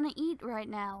don't want to eat right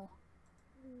now.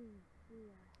 Please,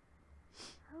 dear.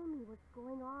 Tell me what's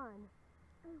going on.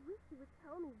 I wish you would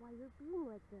tell me why you're being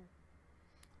like this.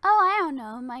 Oh, I don't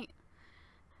know.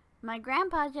 My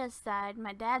grandpa just died.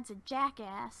 My dad's a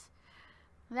jackass.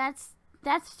 That's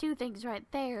two things right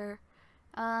there.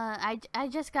 I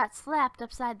just got slapped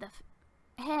upside the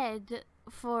head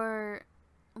for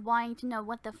wanting to know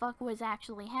what the fuck was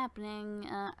actually happening.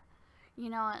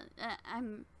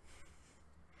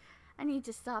 I need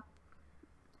to stop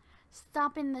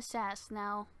in the sass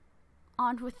now.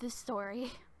 On with the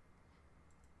story.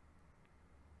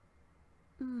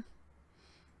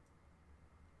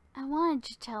 I wanted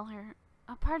to tell her.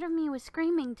 A part of me was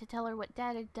screaming to tell her what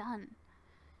Dad had done.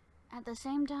 At the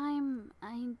same time,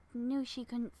 I knew she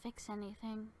couldn't fix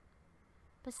anything.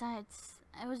 Besides,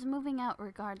 I was moving out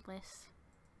regardless.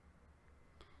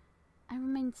 I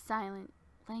remained silent,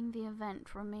 letting the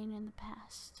event remain in the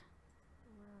past.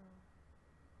 Well,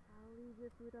 I'll leave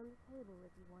your food on the table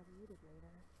if you want to eat it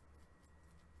later.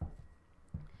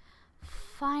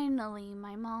 Finally,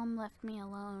 my mom left me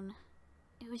alone.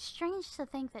 It was strange to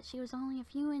think that she was only a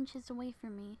few inches away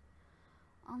from me,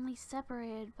 only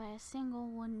separated by a single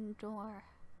wooden door.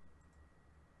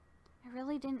 I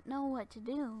really didn't know what to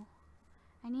do.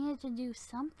 I needed to do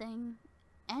something,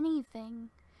 anything,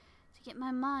 to get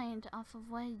my mind off of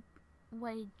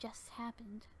what had just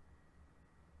happened.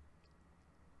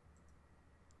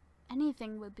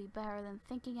 Anything would be better than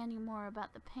thinking any more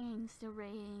about the pain still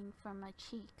radiating from my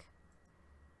cheek.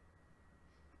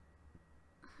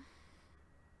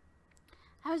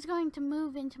 I was going to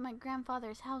move into my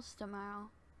grandfather's house tomorrow.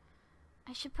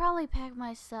 I should probably pack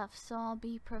my stuff so I'll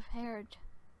be prepared.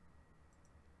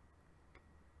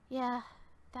 Yeah,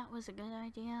 that was a good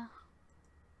idea.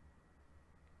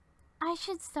 I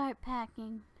should start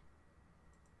packing.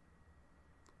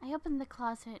 I opened the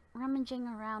closet, rummaging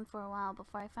around for a while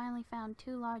before I finally found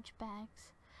 2 large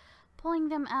bags. Pulling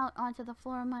them out onto the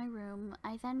floor of my room,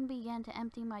 I then began to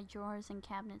empty my drawers and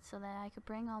cabinets so that I could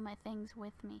bring all my things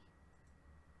with me.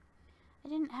 I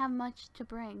didn't have much to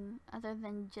bring, other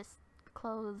than just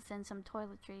clothes and some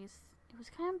toiletries. It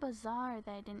was kind of bizarre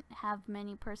that I didn't have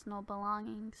many personal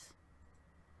belongings.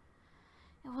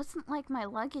 It wasn't like my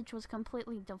luggage was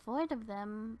completely devoid of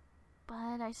them,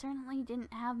 but I certainly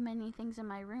didn't have many things in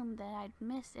my room that I'd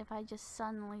miss if I just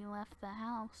suddenly left the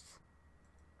house.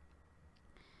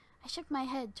 I shook my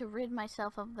head to rid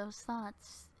myself of those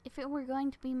thoughts. If it were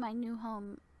going to be my new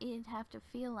home, it'd have to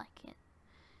feel like it.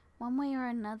 One way or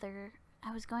another,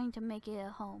 I was going to make it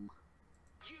a home.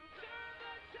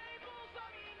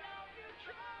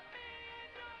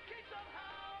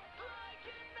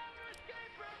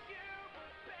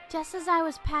 Just as I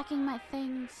was packing my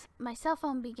things, my cell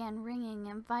phone began ringing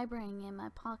and vibrating in my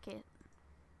pocket.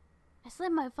 I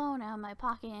slid my phone out of my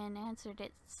pocket and answered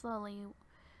it slowly.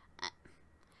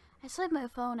 I slid my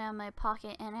phone out of my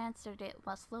pocket and answered it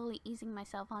while slowly easing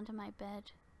myself onto my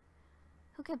bed.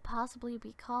 Who could possibly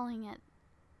be calling at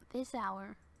this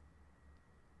hour?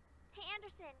 Hey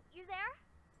Anderson, you there?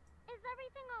 Is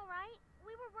everything alright?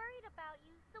 We were worried about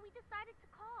you, so we decided to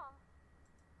call.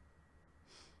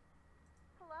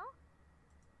 Hello?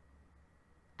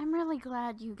 I'm really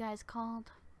glad you guys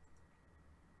called.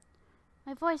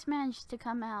 My voice managed to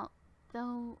come out,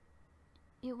 though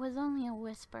it was only a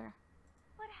whisper.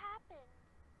 What happened?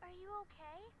 Are you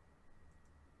okay?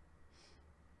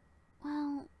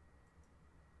 Well,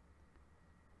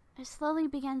 I slowly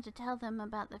began to tell them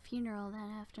about the funeral that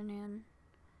afternoon.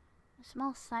 A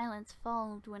small silence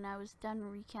followed when I was done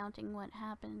recounting what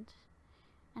happened,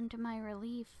 and to my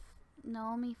relief,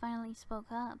 Naomi finally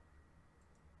spoke up.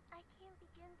 I can't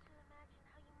begin to imagine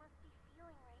how you must be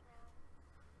feeling right now.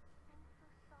 I'm so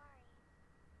sorry.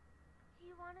 Do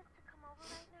you want us to come over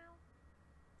right now?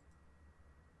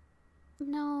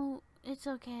 No, it's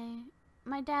okay.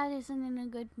 My dad isn't in a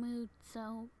good mood,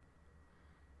 so...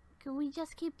 Could we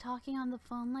just keep talking on the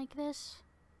phone like this?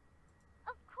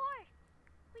 Of course!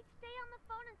 We'd stay on the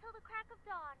phone until the crack of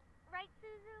dawn. Right,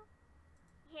 Suzu?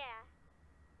 Yeah.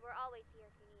 We're always here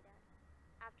if you need us.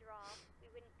 After all, we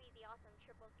wouldn't be the awesome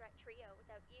triple threat trio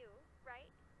without you,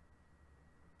 right?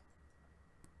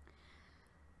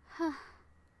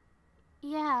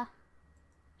 Yeah.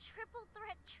 Triple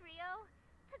threat trio?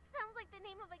 That sounds like the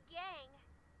name of a gang.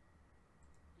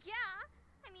 Yeah,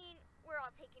 I mean, we're all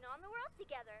taking on the world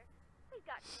together. We've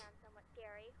got to sound somewhat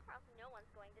scary, or else no one's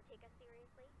going to take us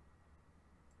seriously.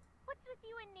 What's with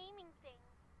you and naming things?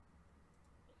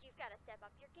 You've got to step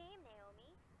up your game,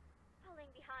 Naomi.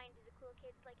 Falling behind to the cool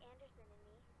kids like Anderson and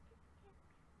me.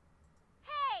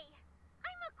 Hey!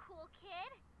 I'm a cool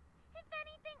kid! If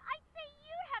anything, I'd say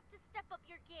you'd have to step up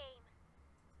your game.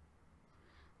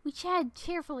 We chatted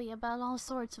tearfully about all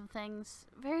sorts of things.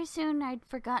 Very soon I'd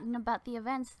forgotten about the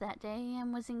events that day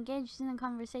and was engaged in a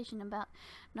conversation about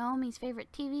Naomi's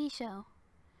favorite TV show.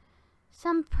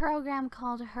 Some program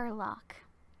called Herlock.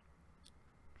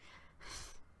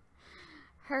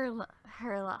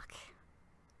 Herlock.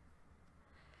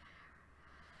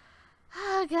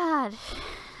 Oh god.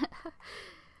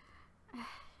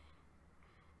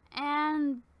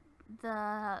 And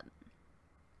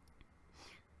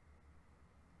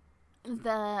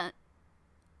the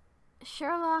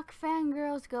Sherlock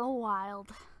fangirls go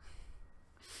wild.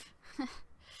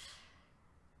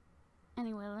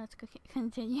 Anyway, let's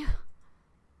continue.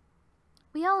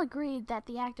 We all agreed that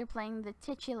the actor playing the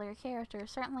titular character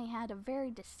certainly had a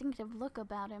very distinctive look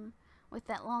about him, with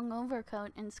that long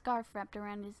overcoat and scarf wrapped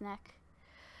around his neck.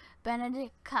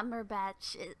 Benedict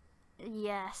Cumberbatch,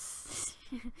 yes.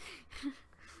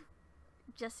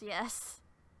 Just yes.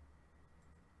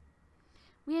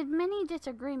 We had many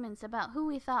disagreements about who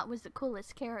we thought was the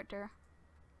coolest character.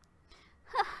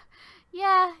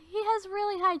 Yeah, he has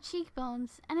really high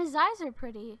cheekbones, and his eyes are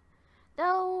pretty.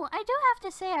 Though, I do have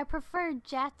to say I prefer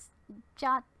Jotson.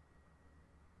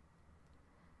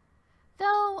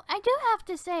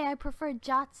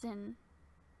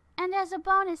 And as a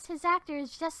bonus, his actor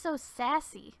is just so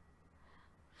sassy.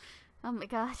 Oh my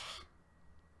god.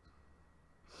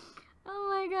 Oh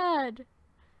my god.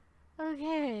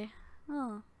 Okay.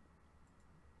 Oh.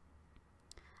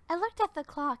 I looked at the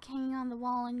clock hanging on the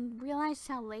wall and realized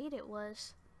how late it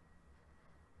was.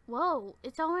 Whoa,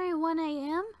 it's already 1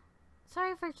 a.m.?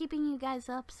 Sorry for keeping you guys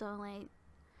up so late.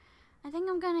 I think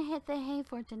I'm gonna hit the hay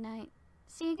for tonight.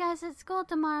 See you guys at school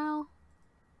tomorrow.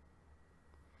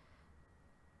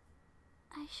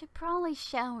 I should probably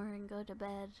shower and go to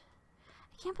bed.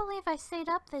 I can't believe I stayed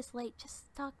up this late just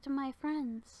to talk to my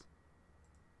friends.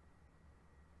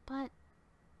 But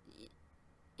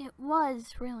it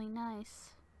was really nice.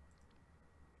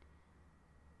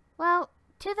 Well,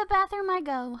 to the bathroom I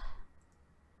go.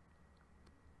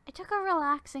 I took a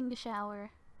relaxing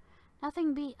shower.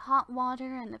 Nothing beat hot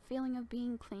water and the feeling of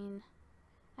being clean.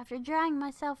 After drying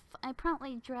myself, I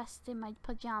promptly dressed in my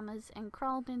pajamas and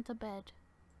crawled into bed.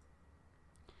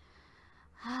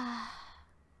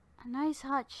 A nice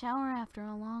hot shower after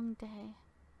a long day.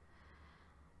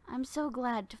 I'm so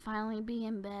glad to finally be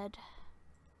in bed.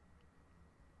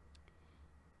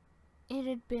 It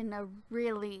had been a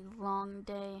really long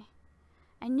day.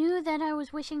 I knew that I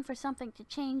was wishing for something to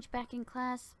change back in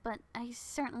class, but I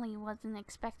certainly wasn't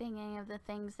expecting any of the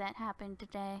things that happened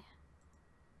today.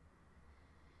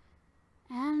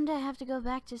 And I have to go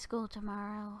back to school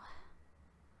tomorrow.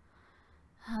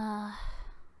 I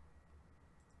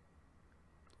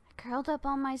curled up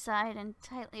on my side and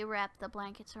tightly wrapped the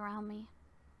blankets around me.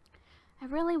 I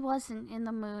really wasn't in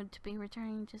the mood to be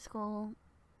returning to school,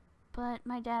 but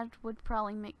my dad would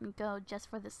probably make me go just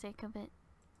for the sake of it.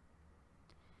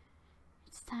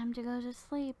 It's time to go to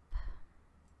sleep.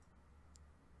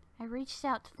 I reached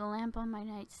out to the lamp on my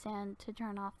nightstand to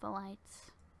turn off the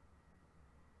lights.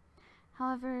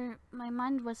 However, my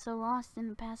mind was so lost in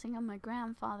the passing of my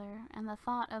grandfather and the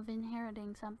thought of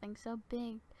inheriting something so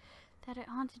big that it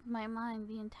haunted my mind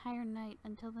the entire night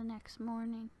until the next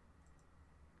morning.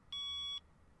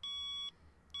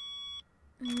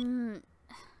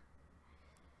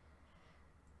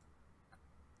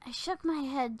 I shook my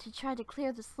head to try to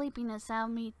clear the sleepiness out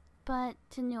of me, but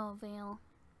to no avail.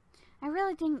 I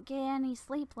really didn't get any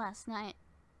sleep last night.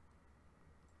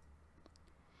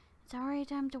 It's already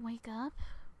time to wake up?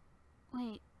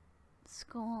 Wait,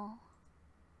 school.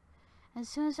 As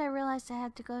soon as I realized I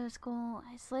had to go to school,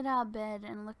 I slid out of bed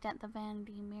and looked at the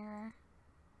vanity mirror.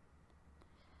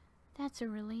 That's a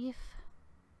relief.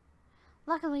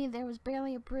 Luckily, there was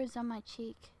barely a bruise on my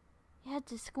cheek. You had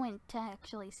to squint to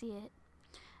actually see it.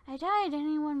 I doubt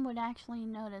anyone would actually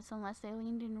notice unless they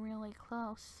leaned in really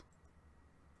close.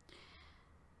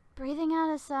 Breathing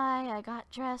out a sigh, I got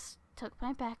dressed, took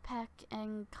my backpack,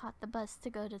 and caught the bus to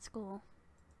go to school.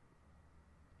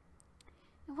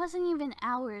 It wasn't even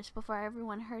hours before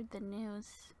everyone heard the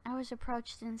news. I was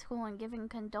approached in school and given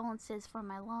condolences for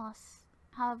my loss.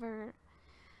 However,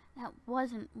 that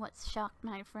wasn't what shocked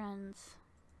my friends.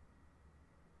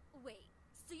 Wait,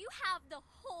 so you have the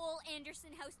whole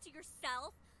Anderson house to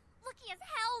yourself? Lucky as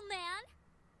hell, man!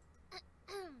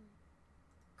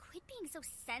 Quit being so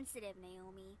sensitive,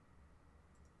 Naomi.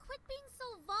 Quit being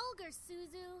so vulgar,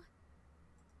 Suzu.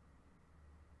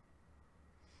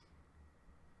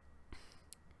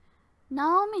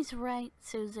 Naomi's right,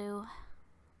 Suzu.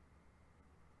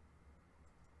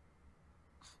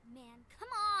 Oh, man, come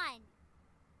on!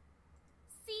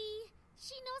 See,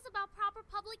 she knows about proper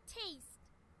public taste.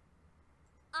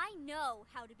 I know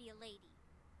how to be a lady.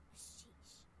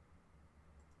 Sheesh.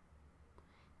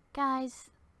 Guys,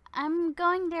 I'm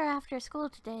going there after school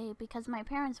today because my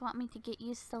parents want me to get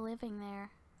used to living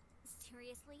there.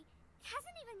 Seriously? It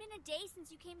hasn't even been a day since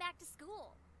you came back to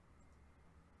school.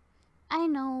 I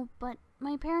know, but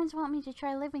my parents want me to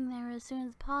try living there as soon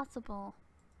as possible.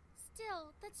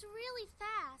 Still, that's really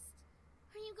fast.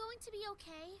 Are you going to be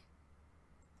okay?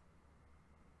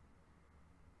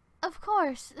 Of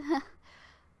course.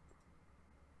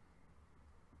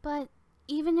 But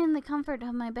even in the comfort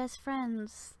of my best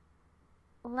friends,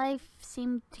 life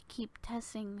seemed to keep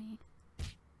testing me.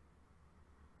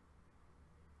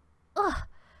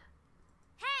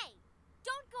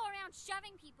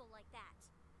 scaring people like that.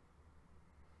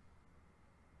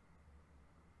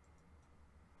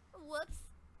 Whoops.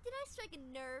 Did I strike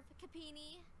a nerve,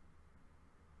 Capini?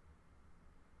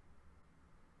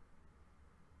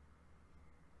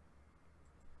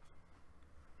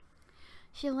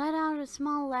 She let out a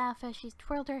small laugh as she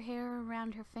twirled her hair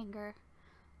around her finger.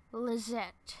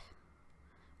 Lizette.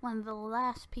 One of the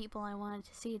last people I wanted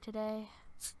to see today.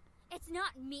 It's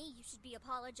not me you should be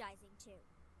apologizing to.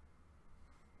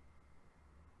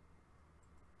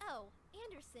 Oh,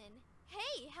 Anderson.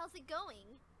 Hey, how's it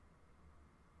going?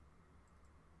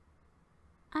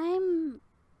 I'm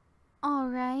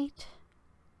alright.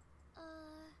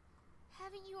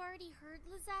 Haven't you already heard,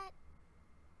 Lizette?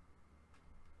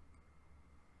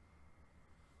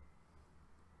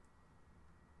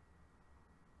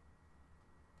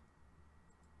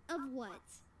 Of what?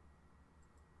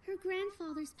 Her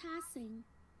grandfather's passing.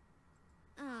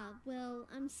 Ah, well,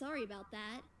 I'm sorry about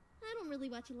that. I don't really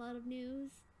watch a lot of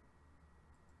news.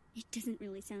 It doesn't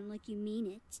really sound like you mean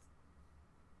it.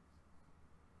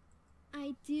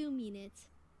 I do mean it.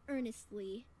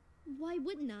 Earnestly. Why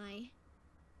wouldn't I?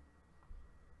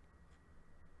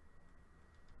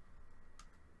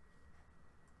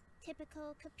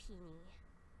 Typical Capini.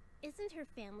 Isn't her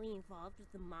family involved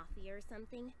with the mafia or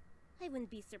something? I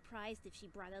wouldn't be surprised if she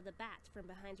brought out a bat from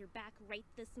behind her back right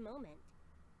this moment.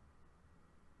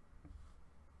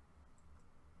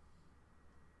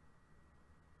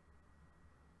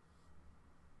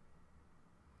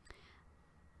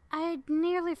 I'd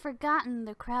nearly forgotten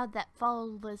the crowd that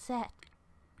followed Lizette,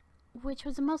 which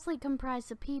was mostly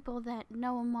comprised of people that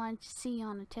no one wanted to see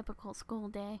on a typical school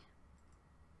day.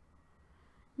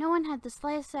 No one had the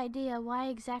slightest idea why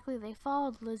exactly they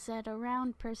followed Lizette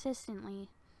around persistently,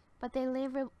 but they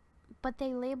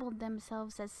labeled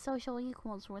themselves as social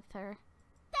equals with her.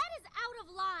 That is out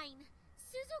of line.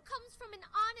 Suzu comes from an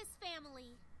honest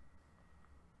family.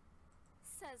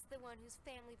 Says the one whose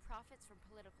family profits from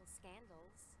political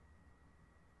scandals.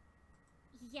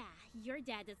 Yeah, your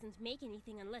dad doesn't make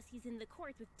anything unless he's in the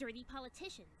court with dirty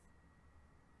politicians.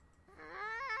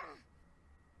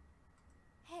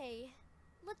 Hey,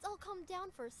 let's all calm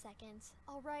down for a second,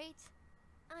 alright?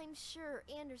 I'm sure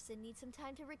Anderson needs some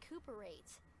time to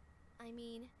recuperate. I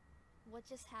mean, what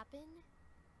just happened?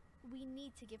 We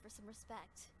need to give her some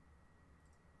respect.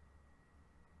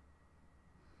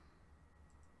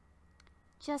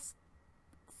 Just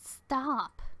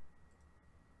stop.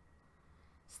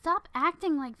 Stop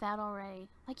acting like that already.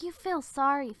 Like you feel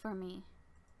sorry for me.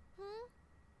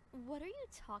 What are you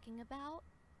talking about?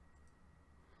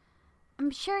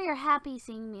 I'm sure you're happy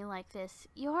seeing me like this.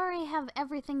 You already have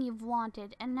everything you've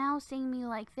wanted, and now seeing me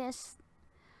like this,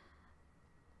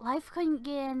 life couldn't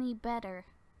get any better.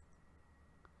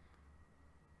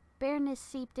 Bareness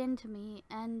seeped into me,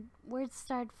 and words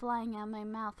started flying out my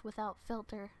mouth without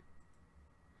filter.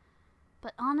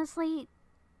 But honestly,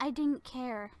 I didn't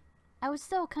care. I was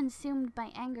so consumed by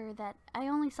anger that I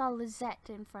only saw Lizette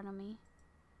in front of me.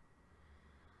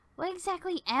 What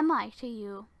exactly am I to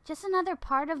you? Just another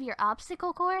part of your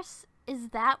obstacle course? Is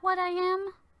that what I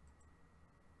am?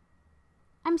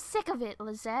 I'm sick of it,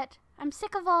 Lizette. I'm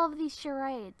sick of all of these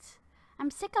charades. I'm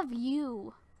sick of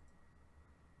you.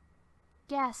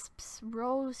 Gasps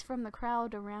rose from the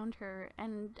crowd around her,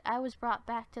 and I was brought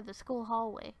back to the school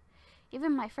hallway.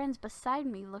 Even my friends beside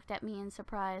me looked at me in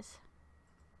surprise.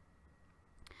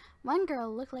 One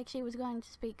girl looked like she was going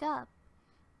to speak up,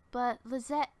 but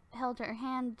Lizette held her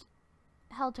hand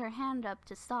up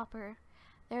to stop her.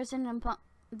 There was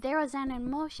an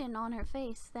emotion on her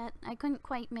face that I couldn't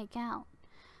quite make out,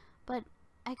 but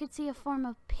I could see a form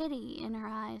of pity in her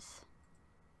eyes.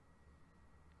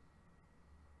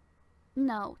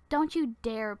 No, don't you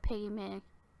dare pity me.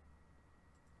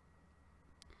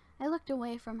 I looked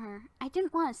away from her. I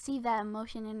didn't want to see that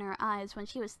emotion in her eyes when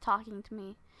she was talking to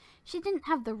me. She didn't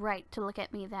have the right to look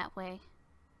at me that way.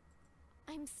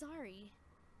 I'm sorry.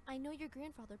 I know your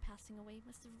grandfather passing away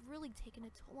must have really taken a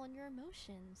toll on your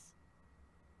emotions.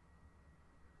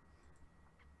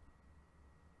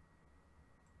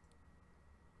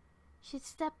 She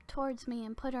stepped towards me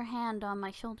and put her hand on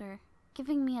my shoulder,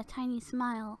 giving me a tiny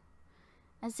smile,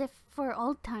 as if for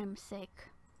old time's sake.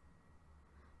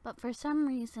 But for some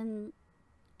reason,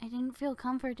 I didn't feel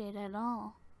comforted at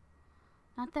all.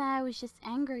 Not that I was just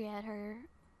angry at her,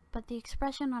 but the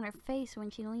expression on her face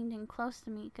when she leaned in close to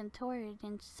me contorted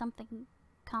into something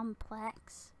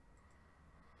complex.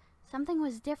 Something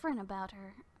was different about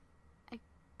her. I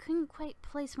couldn't quite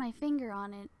place my finger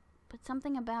on it, but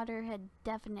something about her had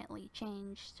definitely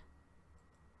changed.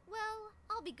 Well,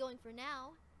 I'll be going for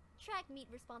now. Track meet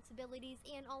responsibilities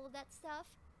and all of that stuff.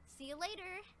 See you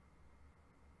later!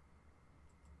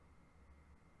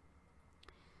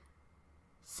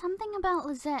 Something about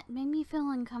Lizette made me feel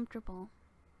uncomfortable.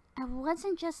 I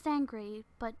wasn't just angry,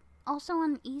 but also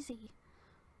uneasy.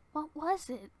 What was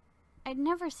it? I'd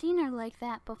never seen her like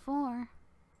that before.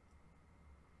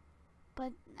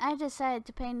 But I decided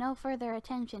to pay no further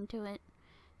attention to it.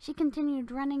 She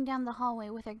continued running down the hallway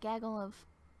with her gaggle of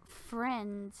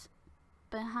friends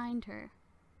behind her.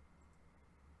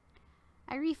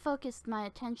 I refocused my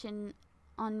attention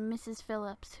on Mrs.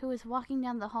 Phillips, who was walking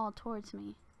down the hall towards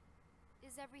me.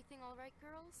 Is everything alright,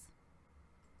 girls?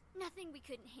 Nothing we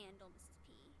couldn't handle, Mrs.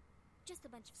 P. Just a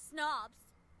bunch of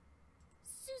snobs.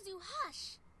 Suzu,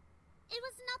 hush! It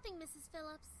was nothing, Mrs.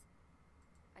 Phillips.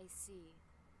 I see.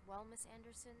 Well, Miss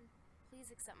Anderson,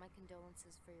 please accept my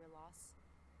condolences for your loss.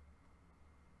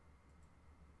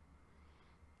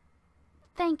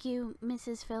 Thank you,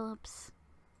 Mrs. Phillips.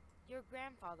 Your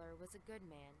grandfather was a good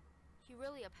man. He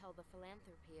really upheld the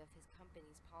philanthropy of his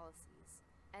company's policies,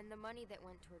 and the money that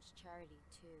went towards charity,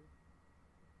 too.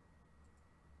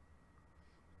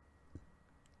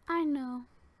 I know.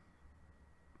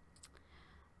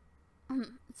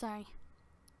 Sorry.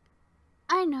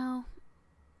 I know.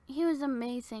 He was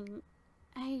amazing.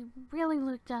 I really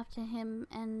looked up to him,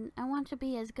 and I want to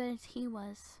be as good as he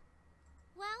was.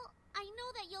 Well, I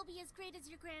know that you'll be as great as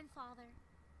your grandfather.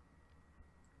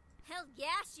 Hell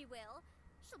yeah, she will.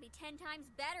 She'll be 10 times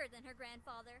better than her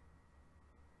grandfather.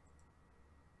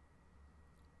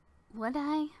 Would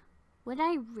I? Would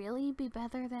I really be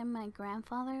better than my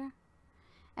grandfather?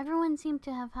 Everyone seemed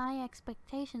to have high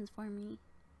expectations for me.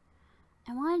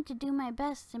 I wanted to do my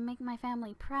best to make my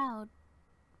family proud,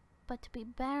 but to be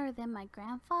better than my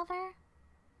grandfather?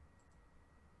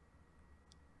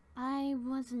 I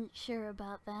wasn't sure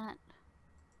about that.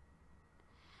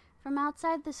 From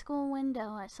outside the school window,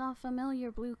 I saw a familiar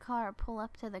blue car pull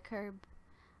up to the curb.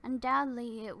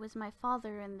 Undoubtedly, it was my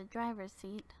father in the driver's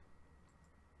seat.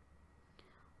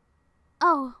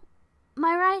 Oh,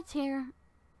 my ride's here.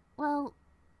 Well,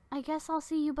 I guess I'll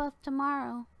see you both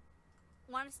tomorrow.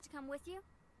 Want us to come with you?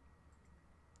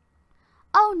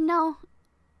 Oh, no.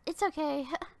 It's okay.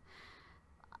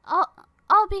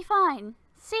 I'll be fine.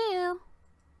 See you.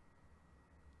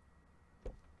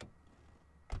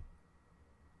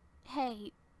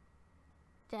 Hey,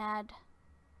 Dad.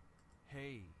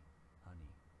 Hey,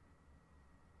 honey.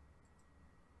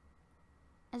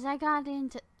 As I got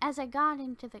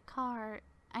into the car,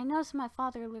 I noticed my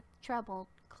father looked troubled,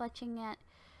 clutching at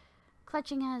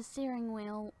his steering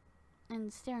wheel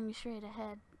and staring straight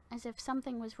ahead, as if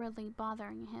something was really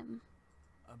bothering him.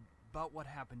 About what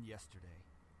happened yesterday.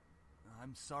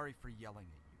 I'm sorry for yelling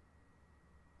at you.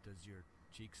 Does your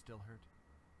cheek still hurt?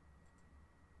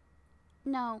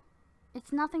 No,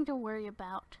 it's nothing to worry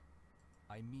about.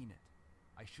 I mean it.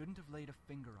 I shouldn't have laid a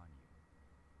finger on you.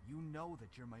 You know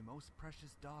that you're my most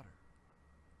precious daughter.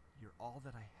 You're all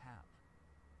that I have.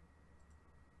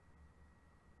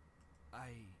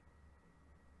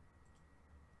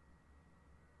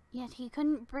 Yet he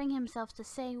couldn't bring himself to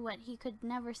say what he could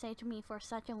never say to me for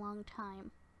such a long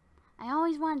time. I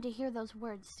always wanted to hear those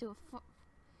words to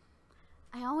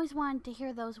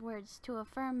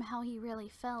affirm how he really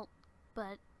felt,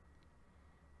 but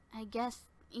I guess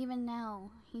even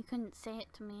now he couldn't say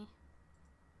it to me.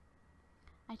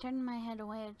 I turned my head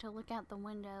away to look out the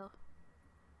window.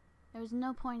 There was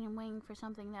no point in waiting for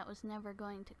something that was never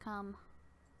going to come.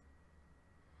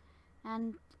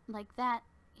 And like that,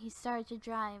 he started to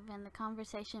drive and the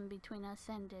conversation between us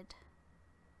ended.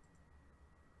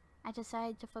 I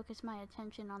decided to focus my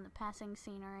attention on the passing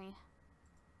scenery.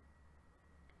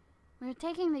 We were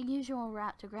taking the usual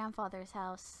route to Grandfather's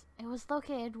house. It was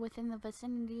located within the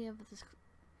vicinity of the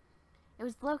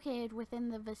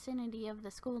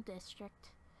school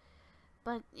district,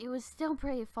 but it was still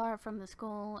pretty far from the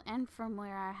school and from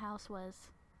where our house was.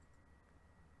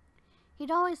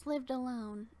 He'd always lived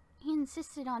alone. He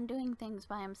insisted on doing things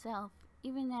by himself,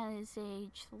 even at his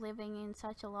age, living in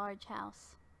such a large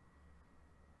house.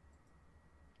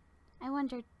 I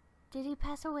wondered, did he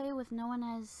pass away with no one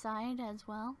at his side as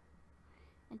well?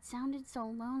 It sounded so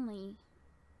lonely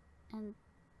and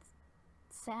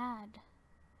sad.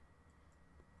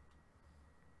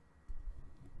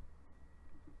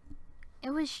 It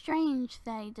was strange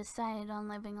that he decided on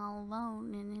living all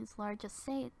alone in his large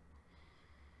estate.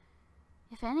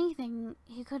 If anything,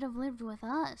 he could have lived with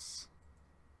us.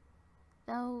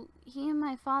 Though he and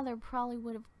my father probably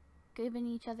would have given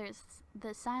each other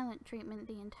the silent treatment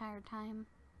the entire time.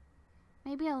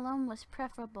 Maybe alone was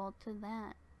preferable to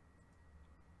that.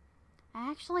 I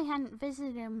actually hadn't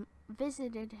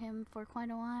visited him for quite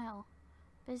a while.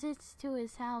 Visits to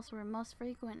his house were most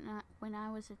frequent when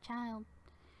I was a child,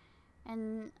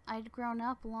 and I'd grown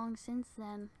up long since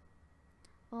then.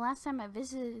 The last time I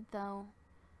visited, though,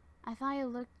 I thought he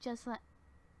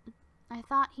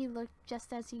looked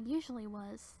just as he usually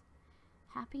was,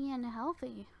 happy and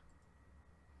healthy.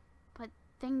 But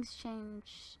things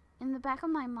changed. In the back of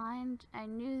my mind, I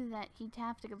knew that he'd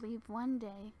have to leave one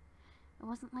day. It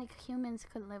wasn't like humans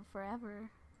could live forever.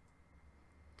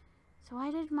 So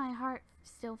why did my heart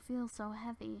still feel so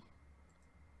heavy?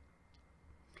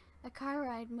 The car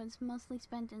ride was mostly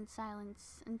spent in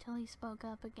silence until he spoke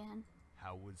up again.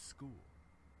 How was school?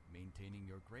 Maintaining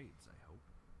your grades, I hope.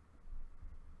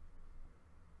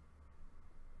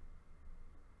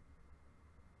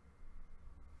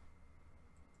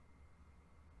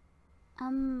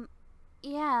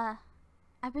 Yeah.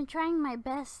 I've been trying my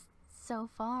best so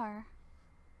far.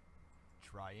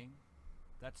 Trying?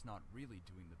 That's not really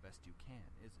doing the best you can,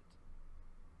 is it?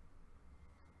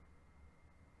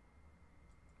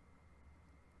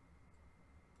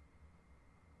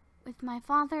 With my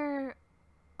father,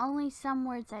 only some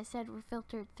words I said were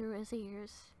filtered through his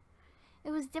ears.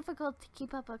 It was difficult to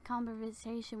keep up a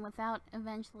conversation without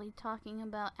eventually talking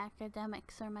about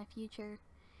academics or my future,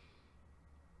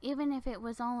 even if it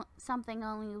was something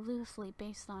only loosely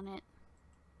based on it.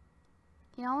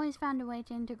 He always found a way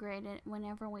to integrate it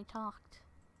whenever we talked.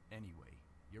 Anyway,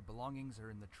 your belongings are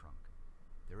in the trunk.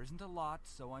 There isn't a lot,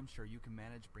 so I'm sure you can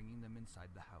manage bringing them inside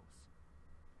the house.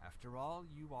 After all,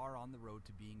 you are on the road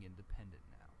to being independent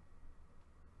now.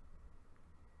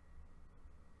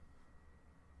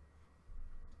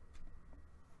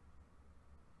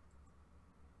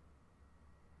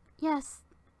 Yes,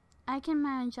 I can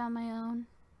manage on my own.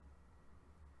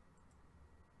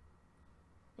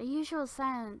 The usual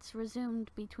silence resumed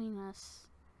between us.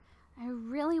 I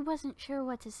really wasn't sure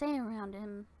what to say around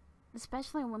him,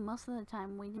 especially when most of the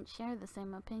time we didn't share the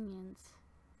same opinions.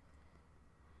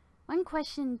 One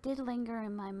question did linger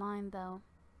in my mind, though.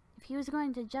 If he was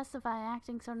going to justify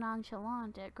acting so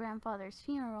nonchalant at grandfather's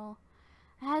funeral,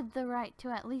 I had the right to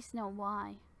at least know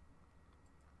why.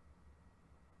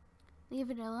 Leave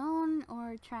it alone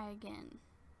or try again?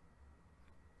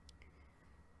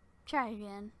 Try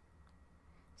again.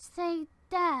 Say,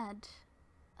 Dad,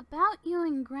 about you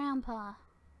and Grandpa.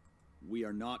 We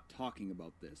are not talking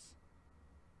about this.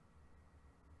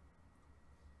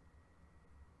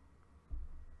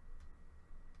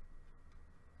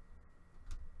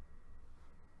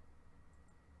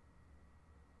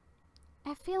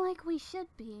 I feel like we should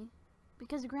be,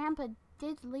 because Grandpa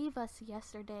did leave us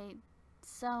yesterday,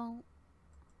 so...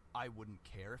 I wouldn't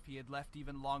care if he had left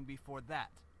even long before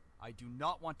that. I do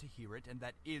not want to hear it, and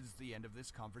that is the end of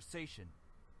this conversation.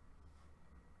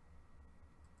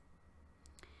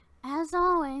 As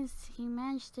always, he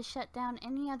managed to shut down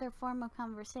any other form of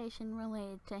conversation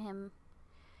related to him.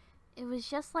 It was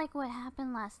just like what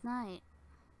happened last night.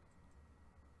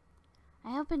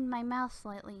 I opened my mouth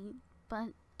slightly, but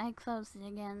I closed it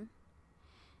again.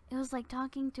 It was like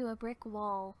talking to a brick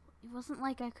wall. It wasn't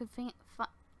like I could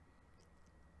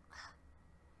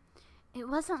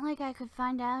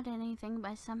find out anything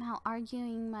by somehow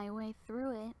arguing my way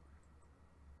through it.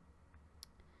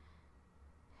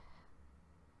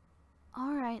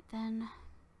 Alright then.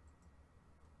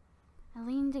 I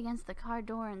leaned against the car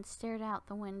door and stared out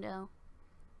the window.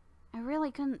 I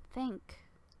really couldn't think.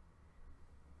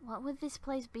 What would this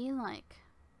place be like?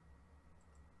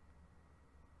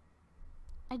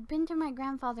 I'd been to my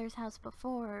grandfather's house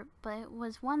before, but it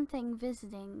was one thing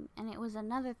visiting, and it was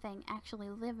another thing actually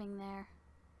living there.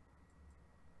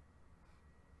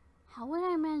 How would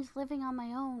I manage living on my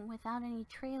own without any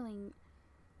trailing...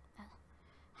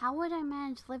 How would I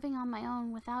manage living on my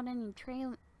own without any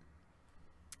trailing...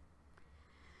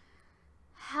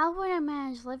 How would I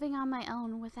manage living on my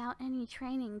own without any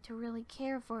training to really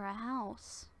care for a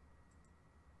house?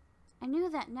 I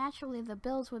knew that naturally the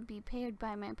bills would be paid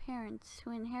by my parents, who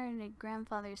inherited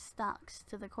grandfather's stocks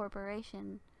to the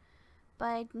corporation, but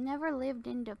I'd never lived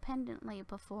independently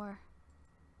before.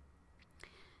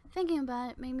 Thinking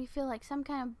about it made me feel like some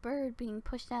kind of bird being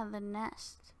pushed out of the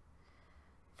nest.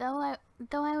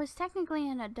 Though I was technically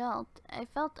an adult, I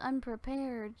felt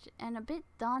unprepared and a bit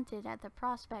daunted at the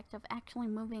prospect of actually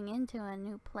moving into a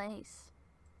new place.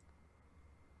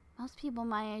 Most people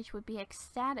my age would be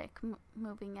ecstatic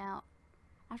moving out.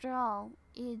 After all,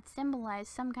 it symbolized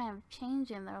some kind of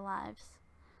change in their lives,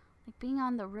 like being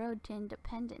on the road to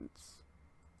independence.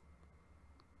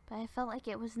 But I felt like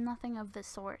it was nothing of the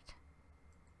sort.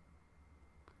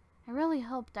 I really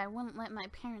hoped I wouldn't let my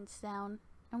parents down.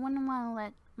 I wouldn't want to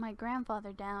let my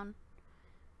grandfather down.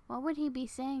 What would he be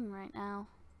saying right now?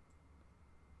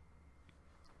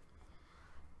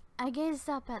 I gazed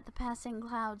up at the passing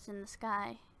clouds in the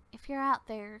sky. If you're out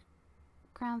there,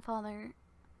 Grandfather,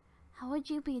 How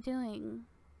would you be doing?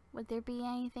 Would there be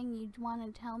anything you'd want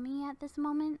to tell me at this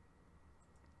moment?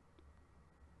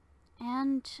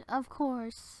 And, of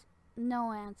course,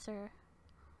 no answer.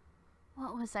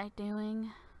 What was I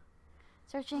doing?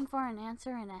 Searching for an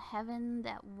answer in a heaven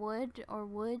that would or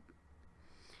would...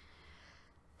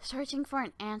 Searching for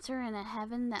an answer in a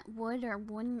heaven that would or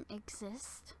wouldn't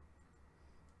exist?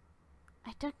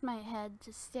 I ducked my head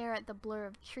to stare at the blur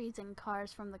of trees and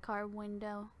cars from the car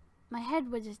window. My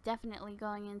head was just definitely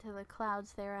going into the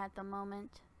clouds there at the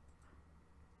moment.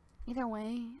 Either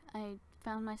way, I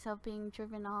found myself being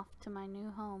driven off to my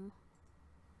new home.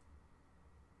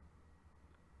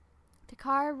 The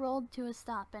car rolled to a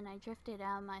stop and I drifted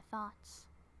out of my thoughts.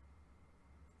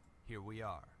 Here we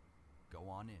are. Go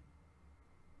on in.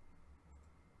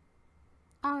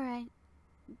 Alright.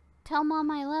 Tell Mom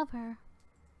I love her.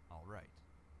 All right.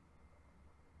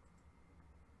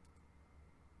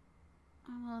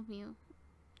 I love you,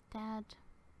 Dad.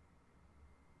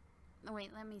 Oh,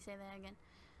 wait, let me say that again.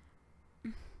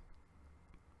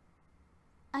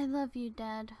 I love you,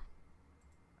 Dad.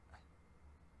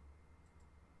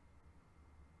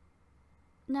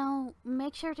 No,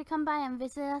 make sure to come by and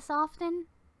visit us often.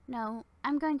 No,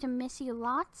 I'm going to miss you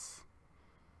lots.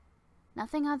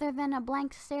 Nothing other than a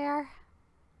blank stare.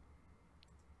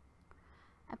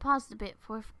 I paused a bit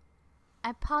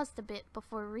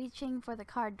before reaching for the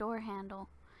car door handle,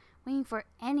 waiting for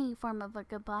any form of a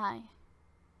goodbye.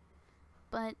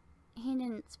 But he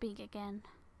didn't speak again.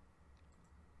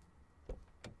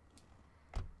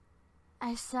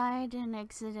 I sighed and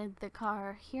exited the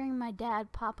car, hearing my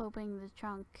dad pop open the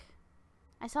trunk.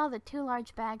 I saw the 2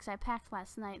 large bags I packed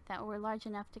last night that were large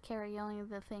enough to carry only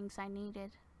the things I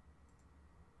needed.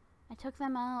 I took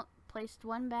them out, placed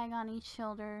 1 bag on each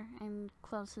shoulder, and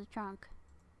closed the trunk.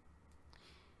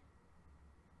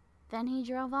 Then he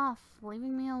drove off,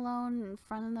 leaving me alone in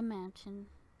front of the mansion.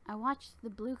 I watched the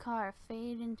blue car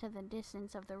fade into the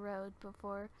distance of the road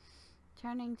before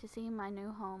turning to see my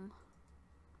new home.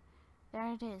 There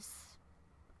it is.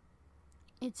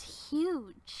 It's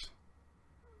huge.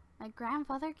 My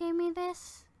grandfather gave me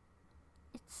this.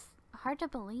 It's hard to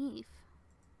believe.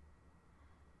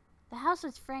 The house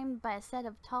was framed by a set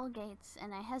of tall gates,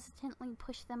 and I hesitantly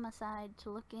pushed them aside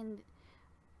to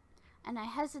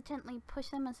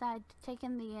take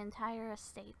in the entire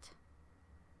estate.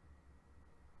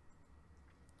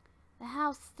 The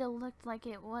house still looked like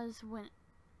it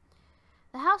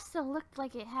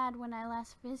had when I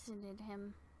last visited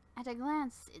him. At a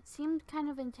glance, it seemed kind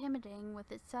of intimidating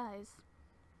with its size.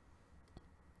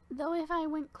 Though if I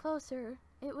went closer,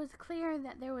 it was clear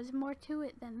that there was more to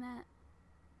it than that.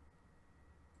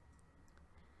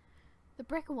 The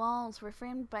brick walls were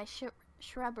framed by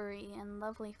shrubbery and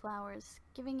lovely flowers,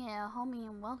 giving it a homey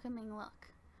and welcoming look.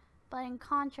 But in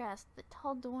contrast, the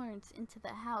tall doors into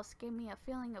the house gave me a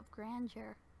feeling of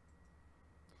grandeur.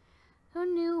 Who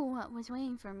knew what was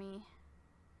waiting for me?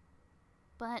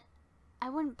 But I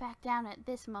wouldn't back down at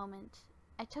this moment.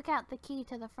 I took out the key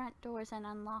to the front doors and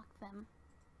unlocked them.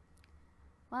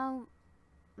 Well,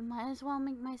 might as well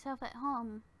make myself at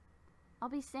home. I'll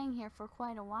be staying here for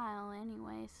quite a while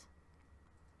anyways.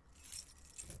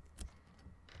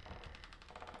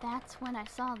 That's when I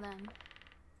saw them.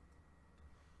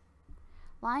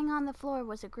 Lying on the floor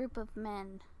was a group of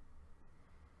men.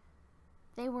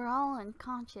 They were all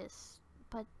unconscious,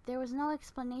 but there was no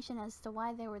explanation as to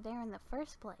why they were there in the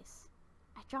first place.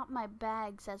 I dropped my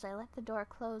bags as I let the door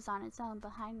close on its own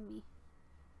behind me.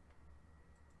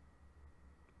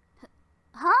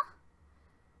 Huh?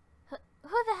 Who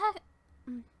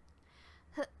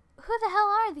the hell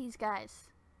are these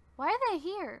guys? Why are they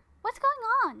here? What's going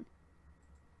on?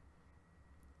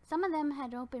 Some of them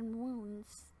had open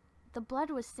wounds. The blood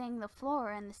was staining the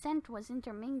floor and the scent was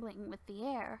intermingling with the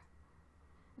air.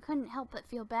 I couldn't help but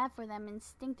feel bad for them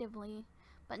instinctively,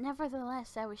 but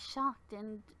nevertheless I was shocked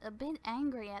and a bit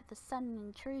angry at the sudden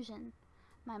intrusion.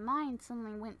 My mind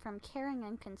suddenly went from caring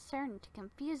and concern to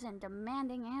confused and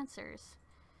demanding answers.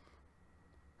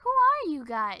 Who are you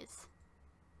guys?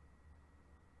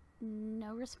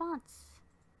 No response.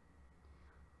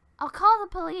 I'll call the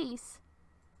police.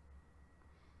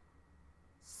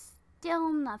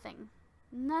 Still nothing.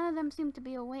 None of them seemed to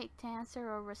be awake to answer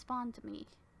or respond to me.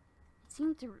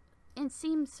 It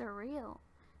seemed surreal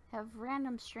to have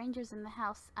random strangers in the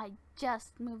house I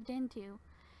just moved into.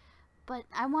 But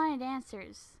I wanted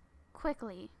answers.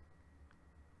 Quickly.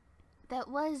 That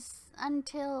was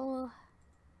until...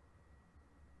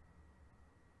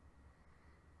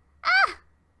 Ah!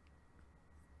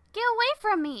 Get away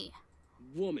from me!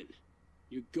 Woman,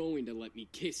 you're going to let me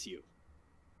kiss you.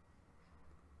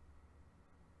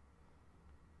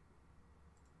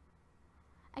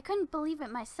 I couldn't believe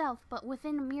it myself, but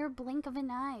within a mere blink of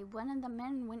an eye, one of the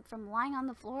men went from lying on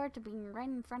the floor to being right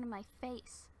in front of my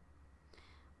face.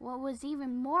 What was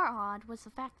even more odd was the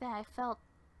fact that I felt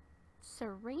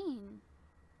serene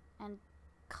and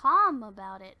calm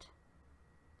about it.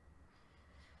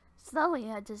 Slowly,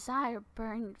 a desire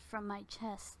burned from my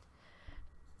chest,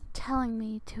 telling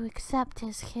me to accept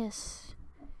his kiss,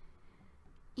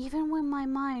 even when my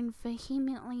mind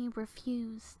vehemently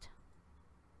refused.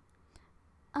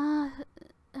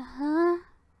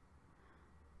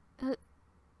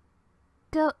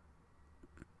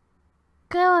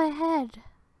 Go ahead.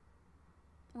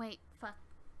 Wait, fuck.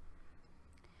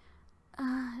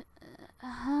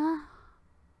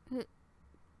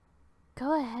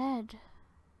 Go ahead.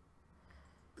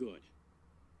 Good.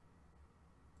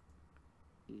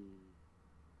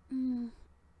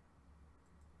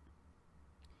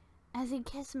 As he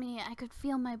kissed me, I could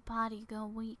feel my body go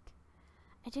weak.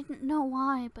 I didn't know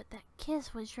why, but that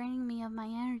kiss was draining me of my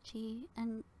energy,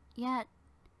 and yet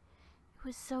it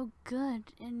was so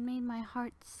good it made my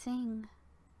heart sing.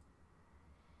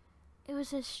 It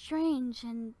was a strange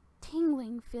and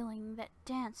tingling feeling that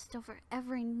danced over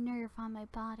every nerve on my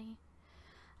body.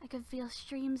 I could feel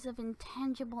streams of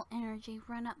intangible energy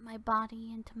run up my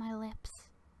body into my lips.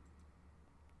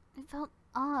 It felt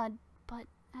odd, but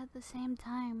at the same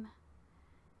time,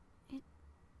 it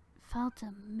felt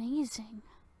amazing.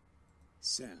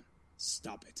 Sam,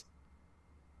 stop it.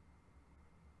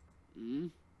 The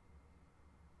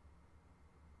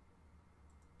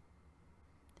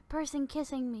person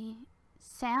kissing me,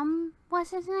 Sam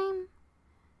was his name,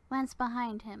 glanced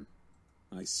behind him.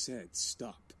 I said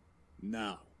stop.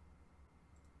 Now.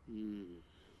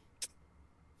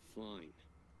 Fine.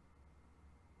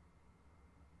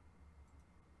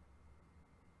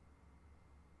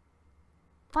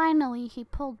 Finally, he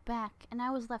pulled back, and I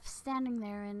was left standing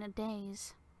there in a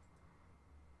daze.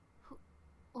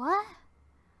 What?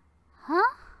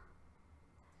 Huh?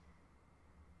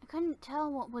 I couldn't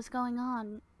tell what was going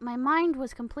on. My mind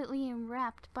was completely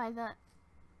enwrapped by the...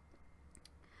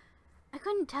 I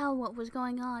couldn't tell what was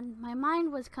going on. My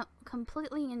mind was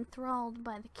completely enthralled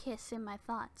by the kiss in my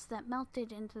thoughts that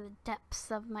melted into the depths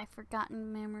of my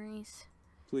forgotten memories.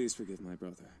 Please forgive my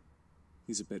brother.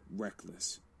 He's a bit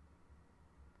reckless.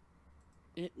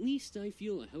 At least I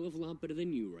feel a hell of a lot better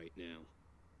than you right now.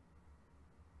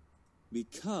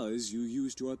 Because you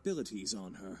used your abilities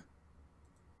on her.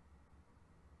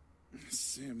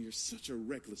 Sam, you're such a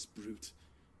reckless brute.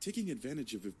 Taking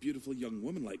advantage of a beautiful young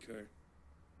woman like her.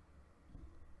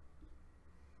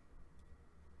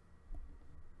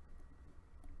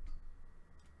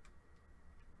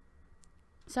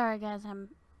 Sorry guys, I'm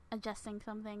adjusting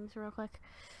some things real quick.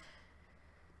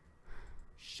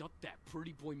 Shut that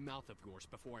pretty boy mouth of yours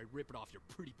before I rip it off your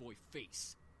pretty boy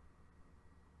face.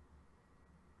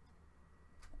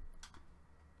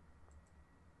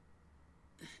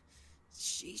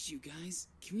 Jeez, you guys.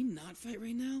 Can we not fight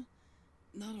right now?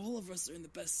 Not all of us are in the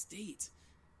best state.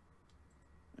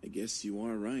 I guess you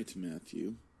are right,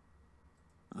 Matthew.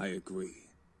 I agree.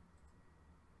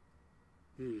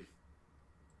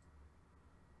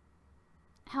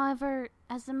 However,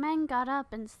 as the men got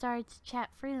up and started to chat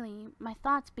freely, my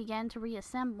thoughts began to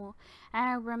reassemble, and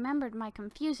I remembered my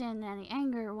confusion and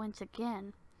anger once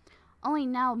again, only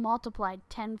now multiplied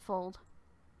tenfold.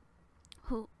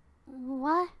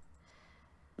 What?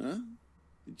 Huh?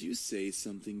 Did you say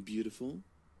something beautiful?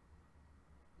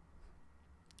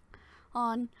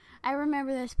 On. I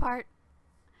remember this part.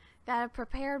 Gotta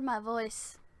prepare my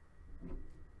voice.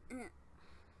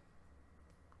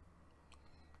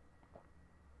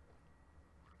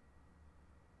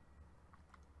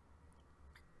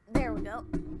 There we go.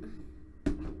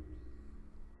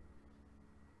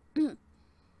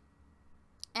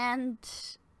 And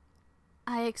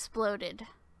I exploded.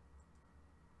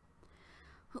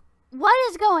 What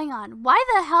is going on? Why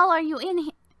the hell are you in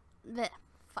here?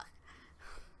 Fuck.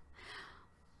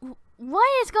 What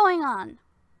is going on?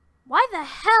 Why the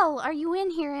hell are you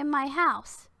in here in my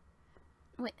house?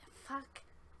 Wait, fuck.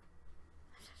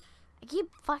 I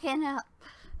keep fucking up.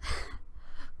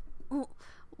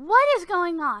 What is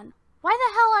going on? Why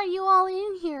the hell are you all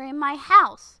in here in my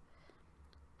house?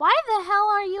 Why the hell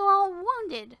are you all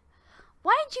wounded?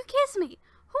 Why did you kiss me?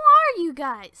 Who are you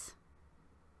guys?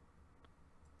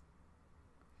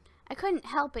 I couldn't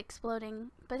help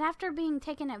exploding, but after being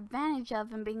taken advantage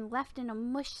of and being left in a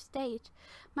mush state,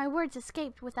 my words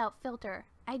escaped without filter.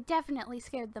 I definitely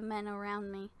scared the men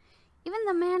around me, even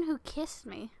the man who kissed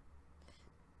me.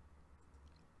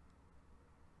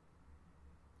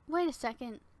 Wait a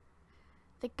second.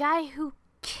 The guy who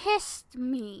kissed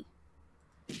me.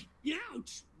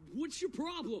 Ouch! What's your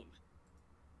problem?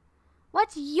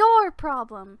 What's your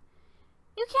problem?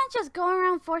 You can't just go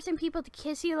around forcing people to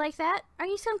kiss you like that. Are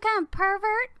you some kind of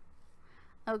pervert?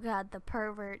 Oh god, the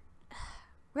pervert.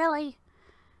 Really?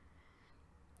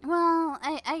 Well,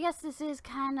 I guess this is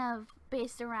kind of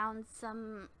based around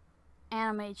some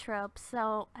anime tropes,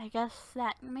 so I guess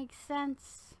that makes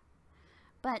sense.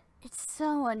 But it's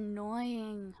so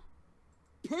annoying.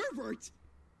 Pervert!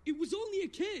 It was only a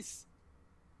kiss!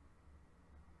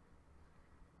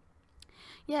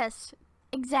 Yes,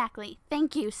 exactly.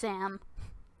 Thank you, Sam.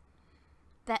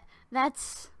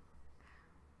 That's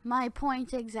my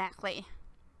point exactly.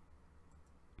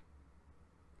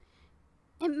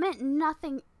 It meant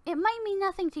nothing. It might mean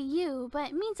nothing to you, but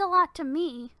it means a lot to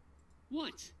me.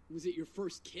 What? Was it your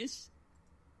first kiss?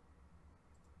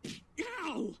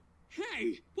 Ow!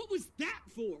 Hey, what was that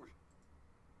for?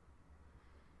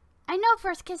 I know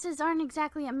first kisses aren't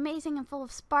exactly amazing and full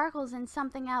of sparkles and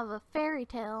something out of a fairy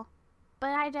tale,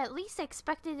 but I'd at least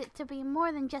expected it to be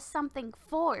more than just something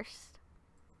forced.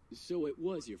 So it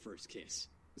was your first kiss.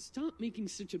 Stop making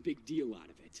such a big deal out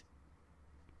of it.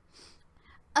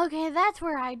 Okay, that's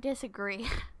where I disagree.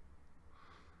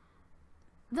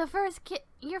 Your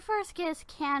first kiss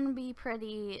can be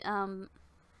pretty,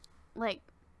 like,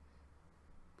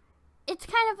 it's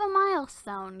kind of a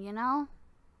milestone, you know?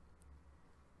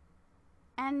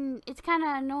 And it's kind of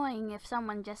annoying if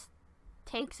someone just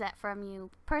takes that from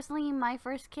you. Personally, my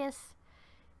first kiss,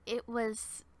 it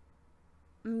was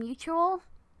mutual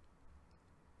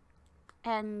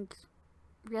and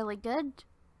really good.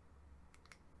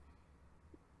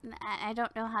 I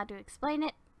don't know how to explain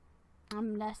it.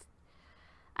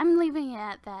 I'm leaving it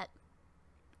at that.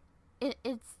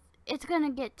 It's gonna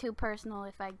get too personal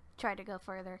if I try to go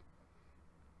further.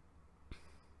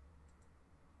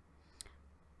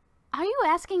 Are you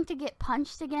asking to get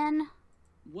punched again?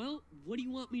 Well, what do you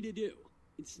want me to do?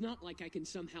 It's not like I can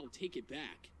somehow take it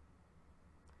back.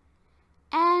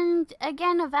 And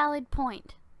again, a valid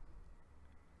point.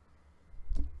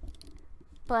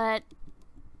 But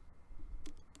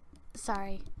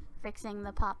sorry, fixing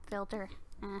the pop filter.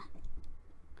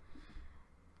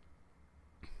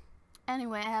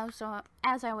 Anyway,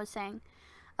 as I was saying,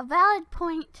 a valid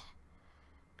point,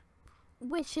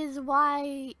 which is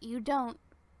why you don't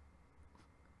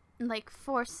like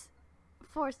force.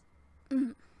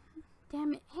 Damn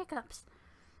it, hiccups.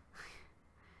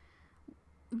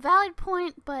 Valid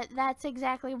point, but that's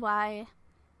exactly why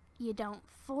you don't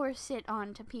force it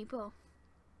onto people.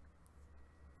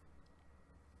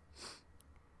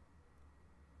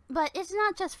 But it's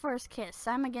not just first kiss.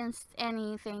 I'm against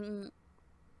anything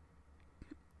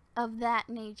of that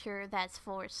nature that's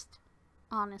forced,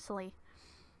 honestly.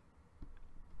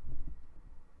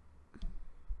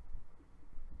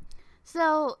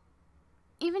 So,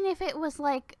 even if it was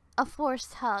like a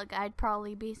forced hug, I'd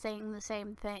probably be saying the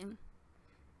same thing.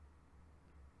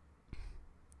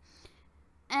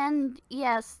 And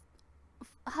yes,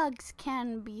 hugs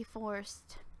can be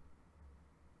forced.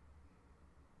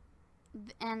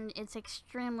 And it's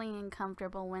extremely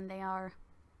uncomfortable when they are.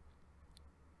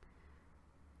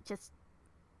 Just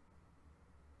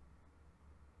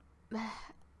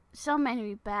so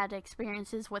many bad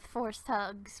experiences with forced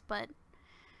hugs, but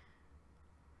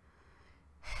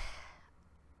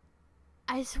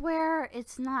I swear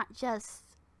it's not just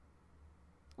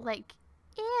like,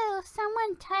 ew,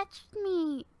 someone touched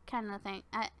me kind of thing.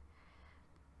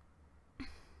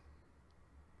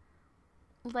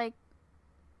 Like,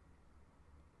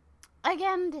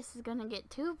 again, this is gonna get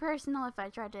too personal if I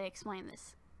try to explain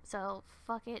this. So,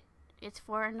 fuck it. It's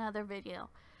for another video.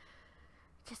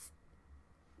 Just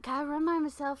gotta remind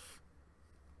myself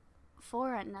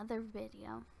for another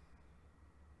video.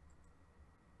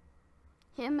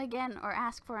 Hit him again or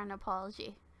ask for an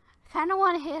apology. I kinda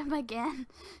wanna hit him again.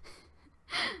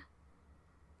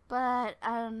 But,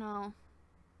 I don't know.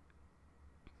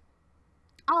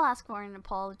 I'll ask for an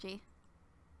apology.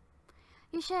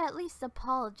 You should at least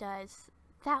apologize.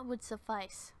 That would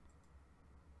suffice.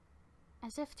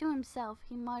 As if to himself,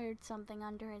 he muttered something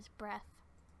under his breath.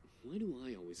 Why do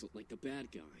I always look like the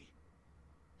bad guy?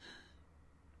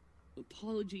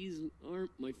 Apologies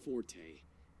aren't my forte,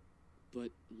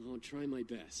 but I'll try my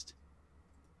best.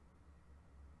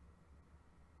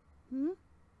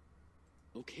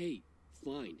 Okay,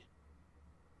 fine.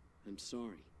 I'm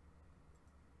sorry.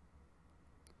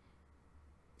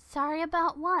 Sorry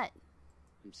about what?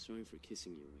 I'm sorry for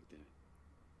kissing you like that.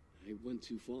 I went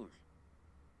too far.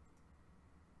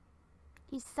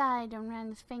 He sighed and ran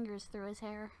his fingers through his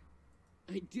hair.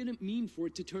 I didn't mean for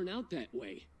it to turn out that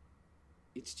way.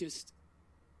 It's just,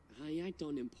 I act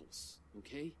on impulse,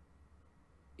 okay?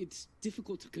 It's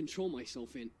difficult to control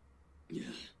myself and...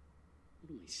 What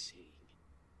am I saying?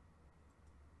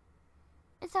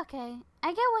 It's okay. I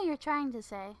get what you're trying to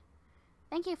say.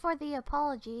 Thank you for the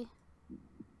apology.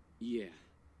 Yeah,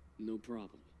 no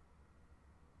problem.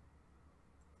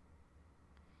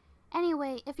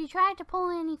 Anyway, if you try to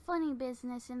pull any funny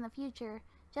business in the future,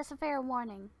 just a fair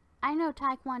warning. I know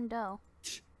Taekwondo.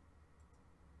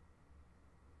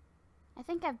 I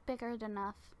think I've bickered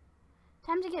enough.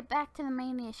 Time to get back to the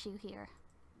main issue here.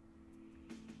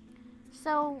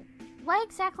 So, what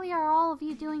exactly are all of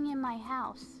you doing in my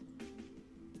house?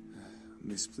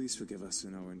 Miss, please forgive us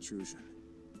in our intrusion.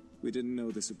 We didn't know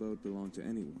this abode belonged to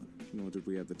anyone, nor did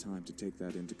we have the time to take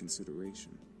that into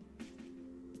consideration.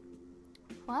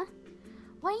 What?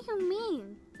 What do you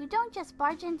mean? You don't just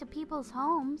barge into people's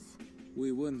homes.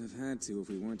 We wouldn't have had to if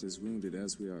we weren't as wounded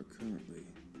as we are currently.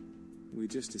 We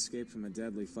just escaped from a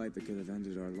deadly fight that could have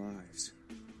ended our lives.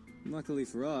 Luckily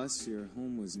for us, your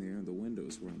home was near and the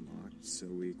windows were unlocked, so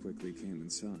we quickly came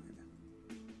inside.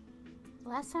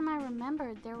 Last time I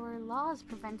remembered, there were laws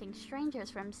preventing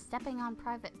strangers from stepping on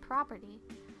private property.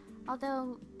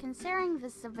 Although, considering the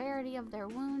severity of their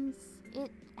wounds,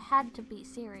 it had to be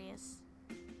serious.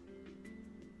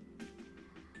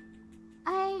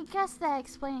 I guess that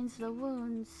explains the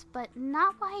wounds, but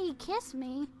not why he kissed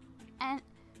me. And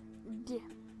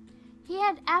he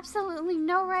had absolutely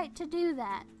no right to do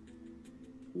that.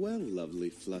 Well, lovely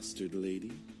flustered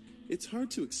lady, it's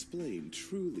hard to explain,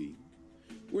 truly.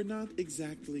 We're not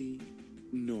exactly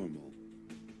normal.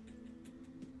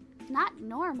 Not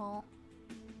normal?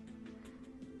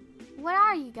 What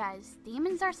are you guys,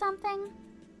 demons or something?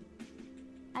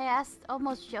 I asked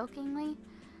almost jokingly,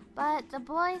 but the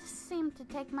boys seemed to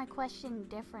take my question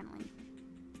differently.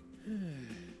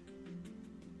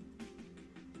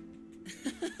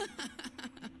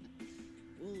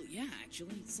 Well, yeah,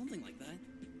 actually, something like that.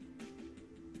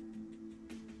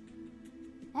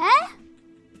 Eh?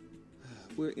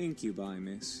 We're incubi,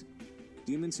 miss.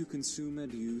 Demons who consume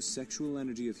and use sexual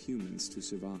energy of humans to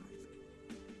survive.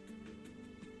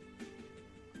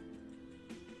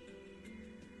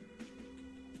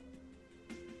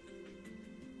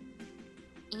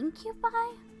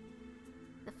 Incubi?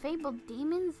 The fabled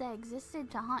demons that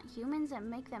existed to haunt humans and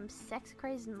make them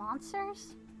sex-crazed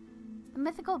monsters? The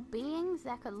mythical beings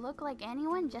that could look like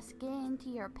anyone just get into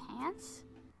your pants?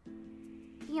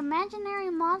 The imaginary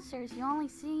monsters you only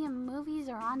see in movies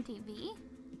or on TV?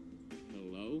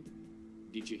 Hello?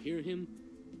 Did you hear him?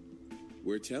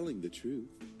 We're telling the truth.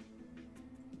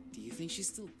 Do you think she's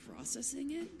still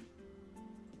processing it?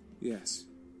 Yes,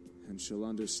 and she'll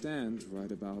understand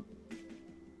right about...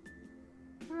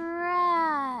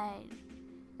 Right.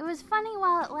 It was funny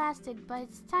while it lasted, but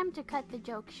it's time to cut the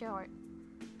joke short.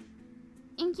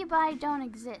 Incubi don't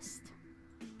exist.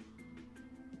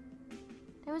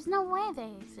 There was no way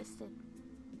they existed.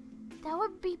 That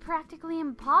would be practically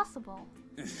impossible.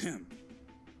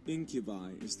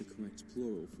 Incubi is the correct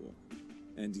plural form.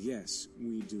 And yes,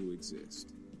 we do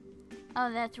exist.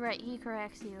 Oh, that's right, he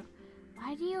corrects you.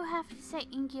 Why do you have to say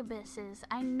incubuses?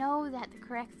 I know that the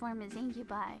correct form is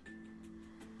incubi.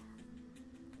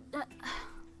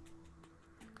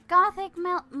 Gothic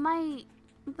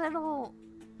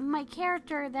my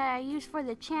character that I use for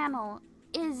the channel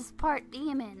is part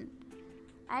demon.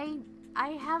 I'm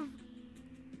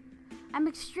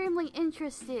extremely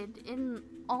interested in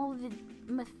all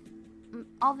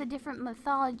the different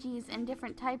mythologies and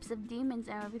different types of demons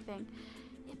and everything.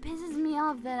 It pisses me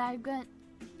off that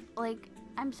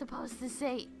I'm supposed to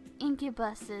say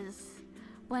incubuses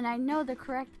when I know the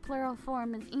correct plural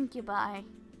form is incubi.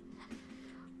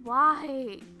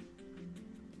 Why?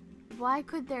 Why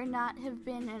could there not have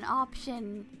been an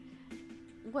option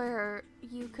where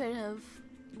you could have,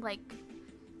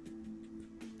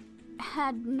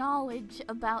 had knowledge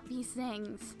about these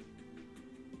things?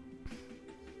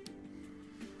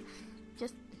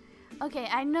 Just, okay,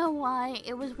 I know why.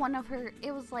 It was one of her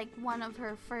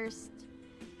first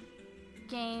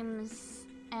games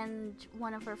and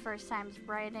one of her first times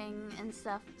writing and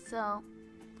stuff. So,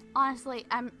 honestly,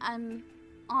 I'm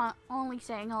only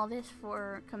saying all this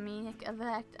for comedic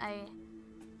effect.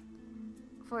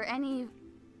 For any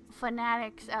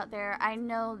fanatics out there, I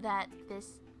know that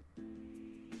this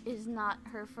is not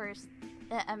her first.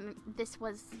 This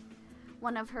was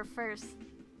one of her first,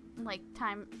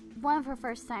 one of her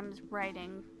first times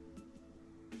writing,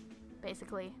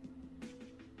 basically.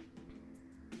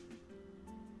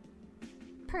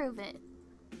 Prove it.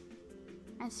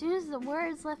 As soon as the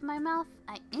words left my mouth,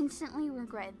 I instantly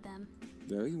regretted them.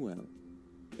 Very well.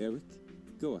 Eric,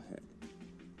 go ahead.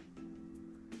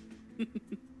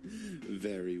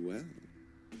 Very well.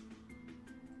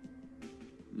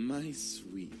 My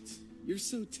sweet, you're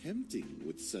so tempting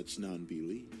with such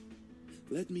non-belief.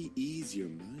 Let me ease your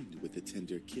mind with a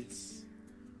tender kiss.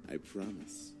 I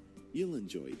promise you'll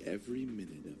enjoy every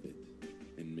minute of it,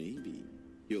 and maybe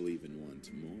you'll even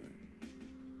want more.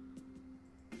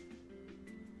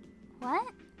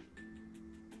 What?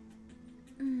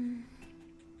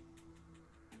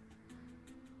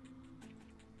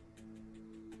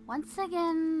 Once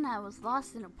again, I was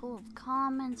lost in a pool of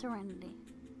calm and serenity.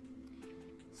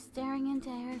 Staring into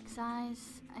Eric's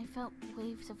eyes, I felt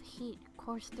waves of heat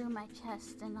course through my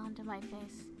chest and onto my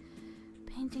face,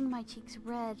 painting my cheeks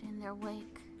red in their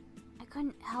wake. I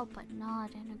couldn't help but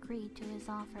nod and agree to his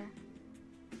offer.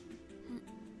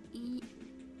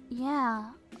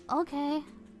 Yeah, okay.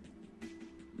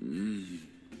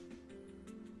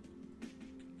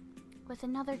 With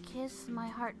another kiss, my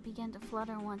heart began to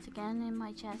flutter once again in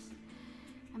my chest,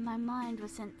 and my mind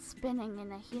was sent spinning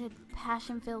in a heated,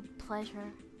 passion-filled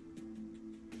pleasure.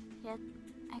 Yet,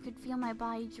 I could feel my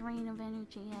body drain of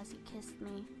energy as he kissed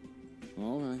me.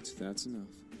 All right, that's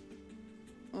enough.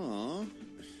 Aw,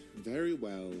 very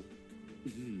well.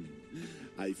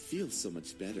 I feel so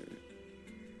much better.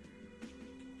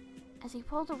 As he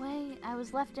pulled away, I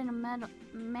was left in a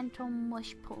mental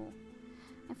mush pool.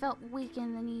 I felt weak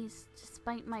in the knees,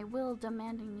 despite my will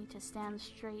demanding me to stand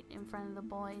straight in front of the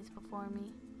boys before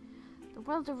me. The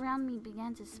world around me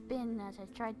began to spin as I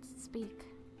tried to speak.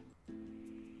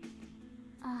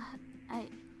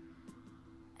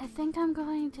 I think I'm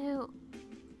going to...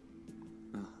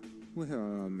 Where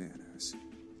are our manners?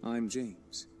 I'm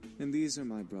James, and these are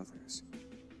my brothers,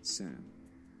 Sam,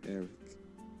 Eric,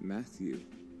 Matthew,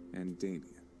 and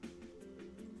Damien.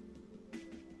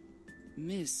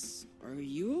 Miss, are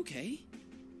you okay?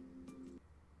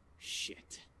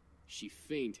 Shit. She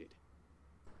fainted.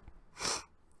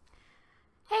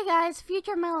 Hey guys,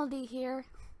 Future Melody here.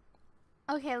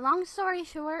 Okay, long story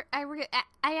short, I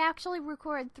actually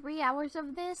recorded 3 hours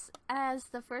of this as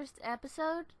the first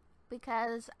episode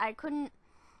because I couldn't...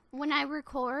 When I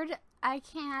record, I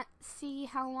can't see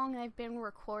how long I've been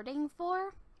recording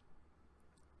for.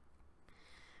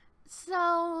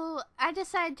 So, I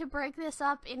decided to break this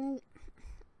up into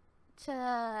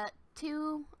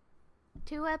two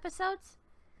episodes.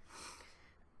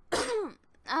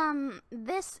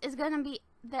 This is gonna be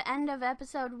the end of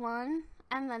episode 1,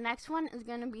 and the next one is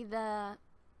gonna be the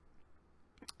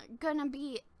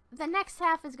next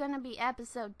half is gonna be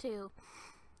episode 2.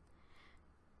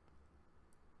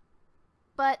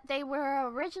 But they were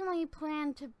originally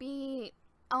planned to be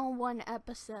on one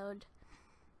episode.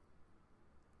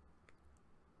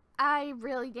 I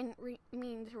really didn't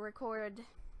mean to record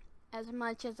as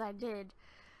much as I did.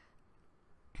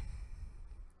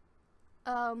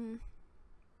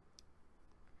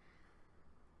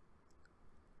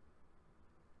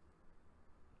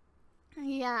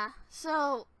 Yeah,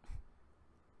 so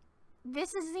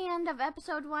this is the end of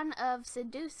episode 1 of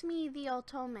Seduce Me the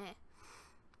Otome.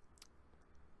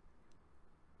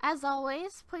 As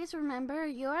always, please remember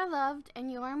you are loved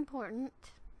and you are important.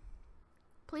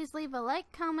 Please leave a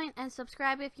like, comment, and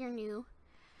subscribe if you're new.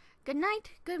 Good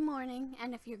night, good morning,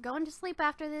 and if you're going to sleep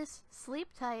after this, sleep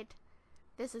tight.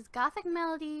 This is Gothic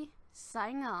Melody,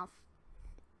 signing off.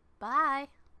 Bye.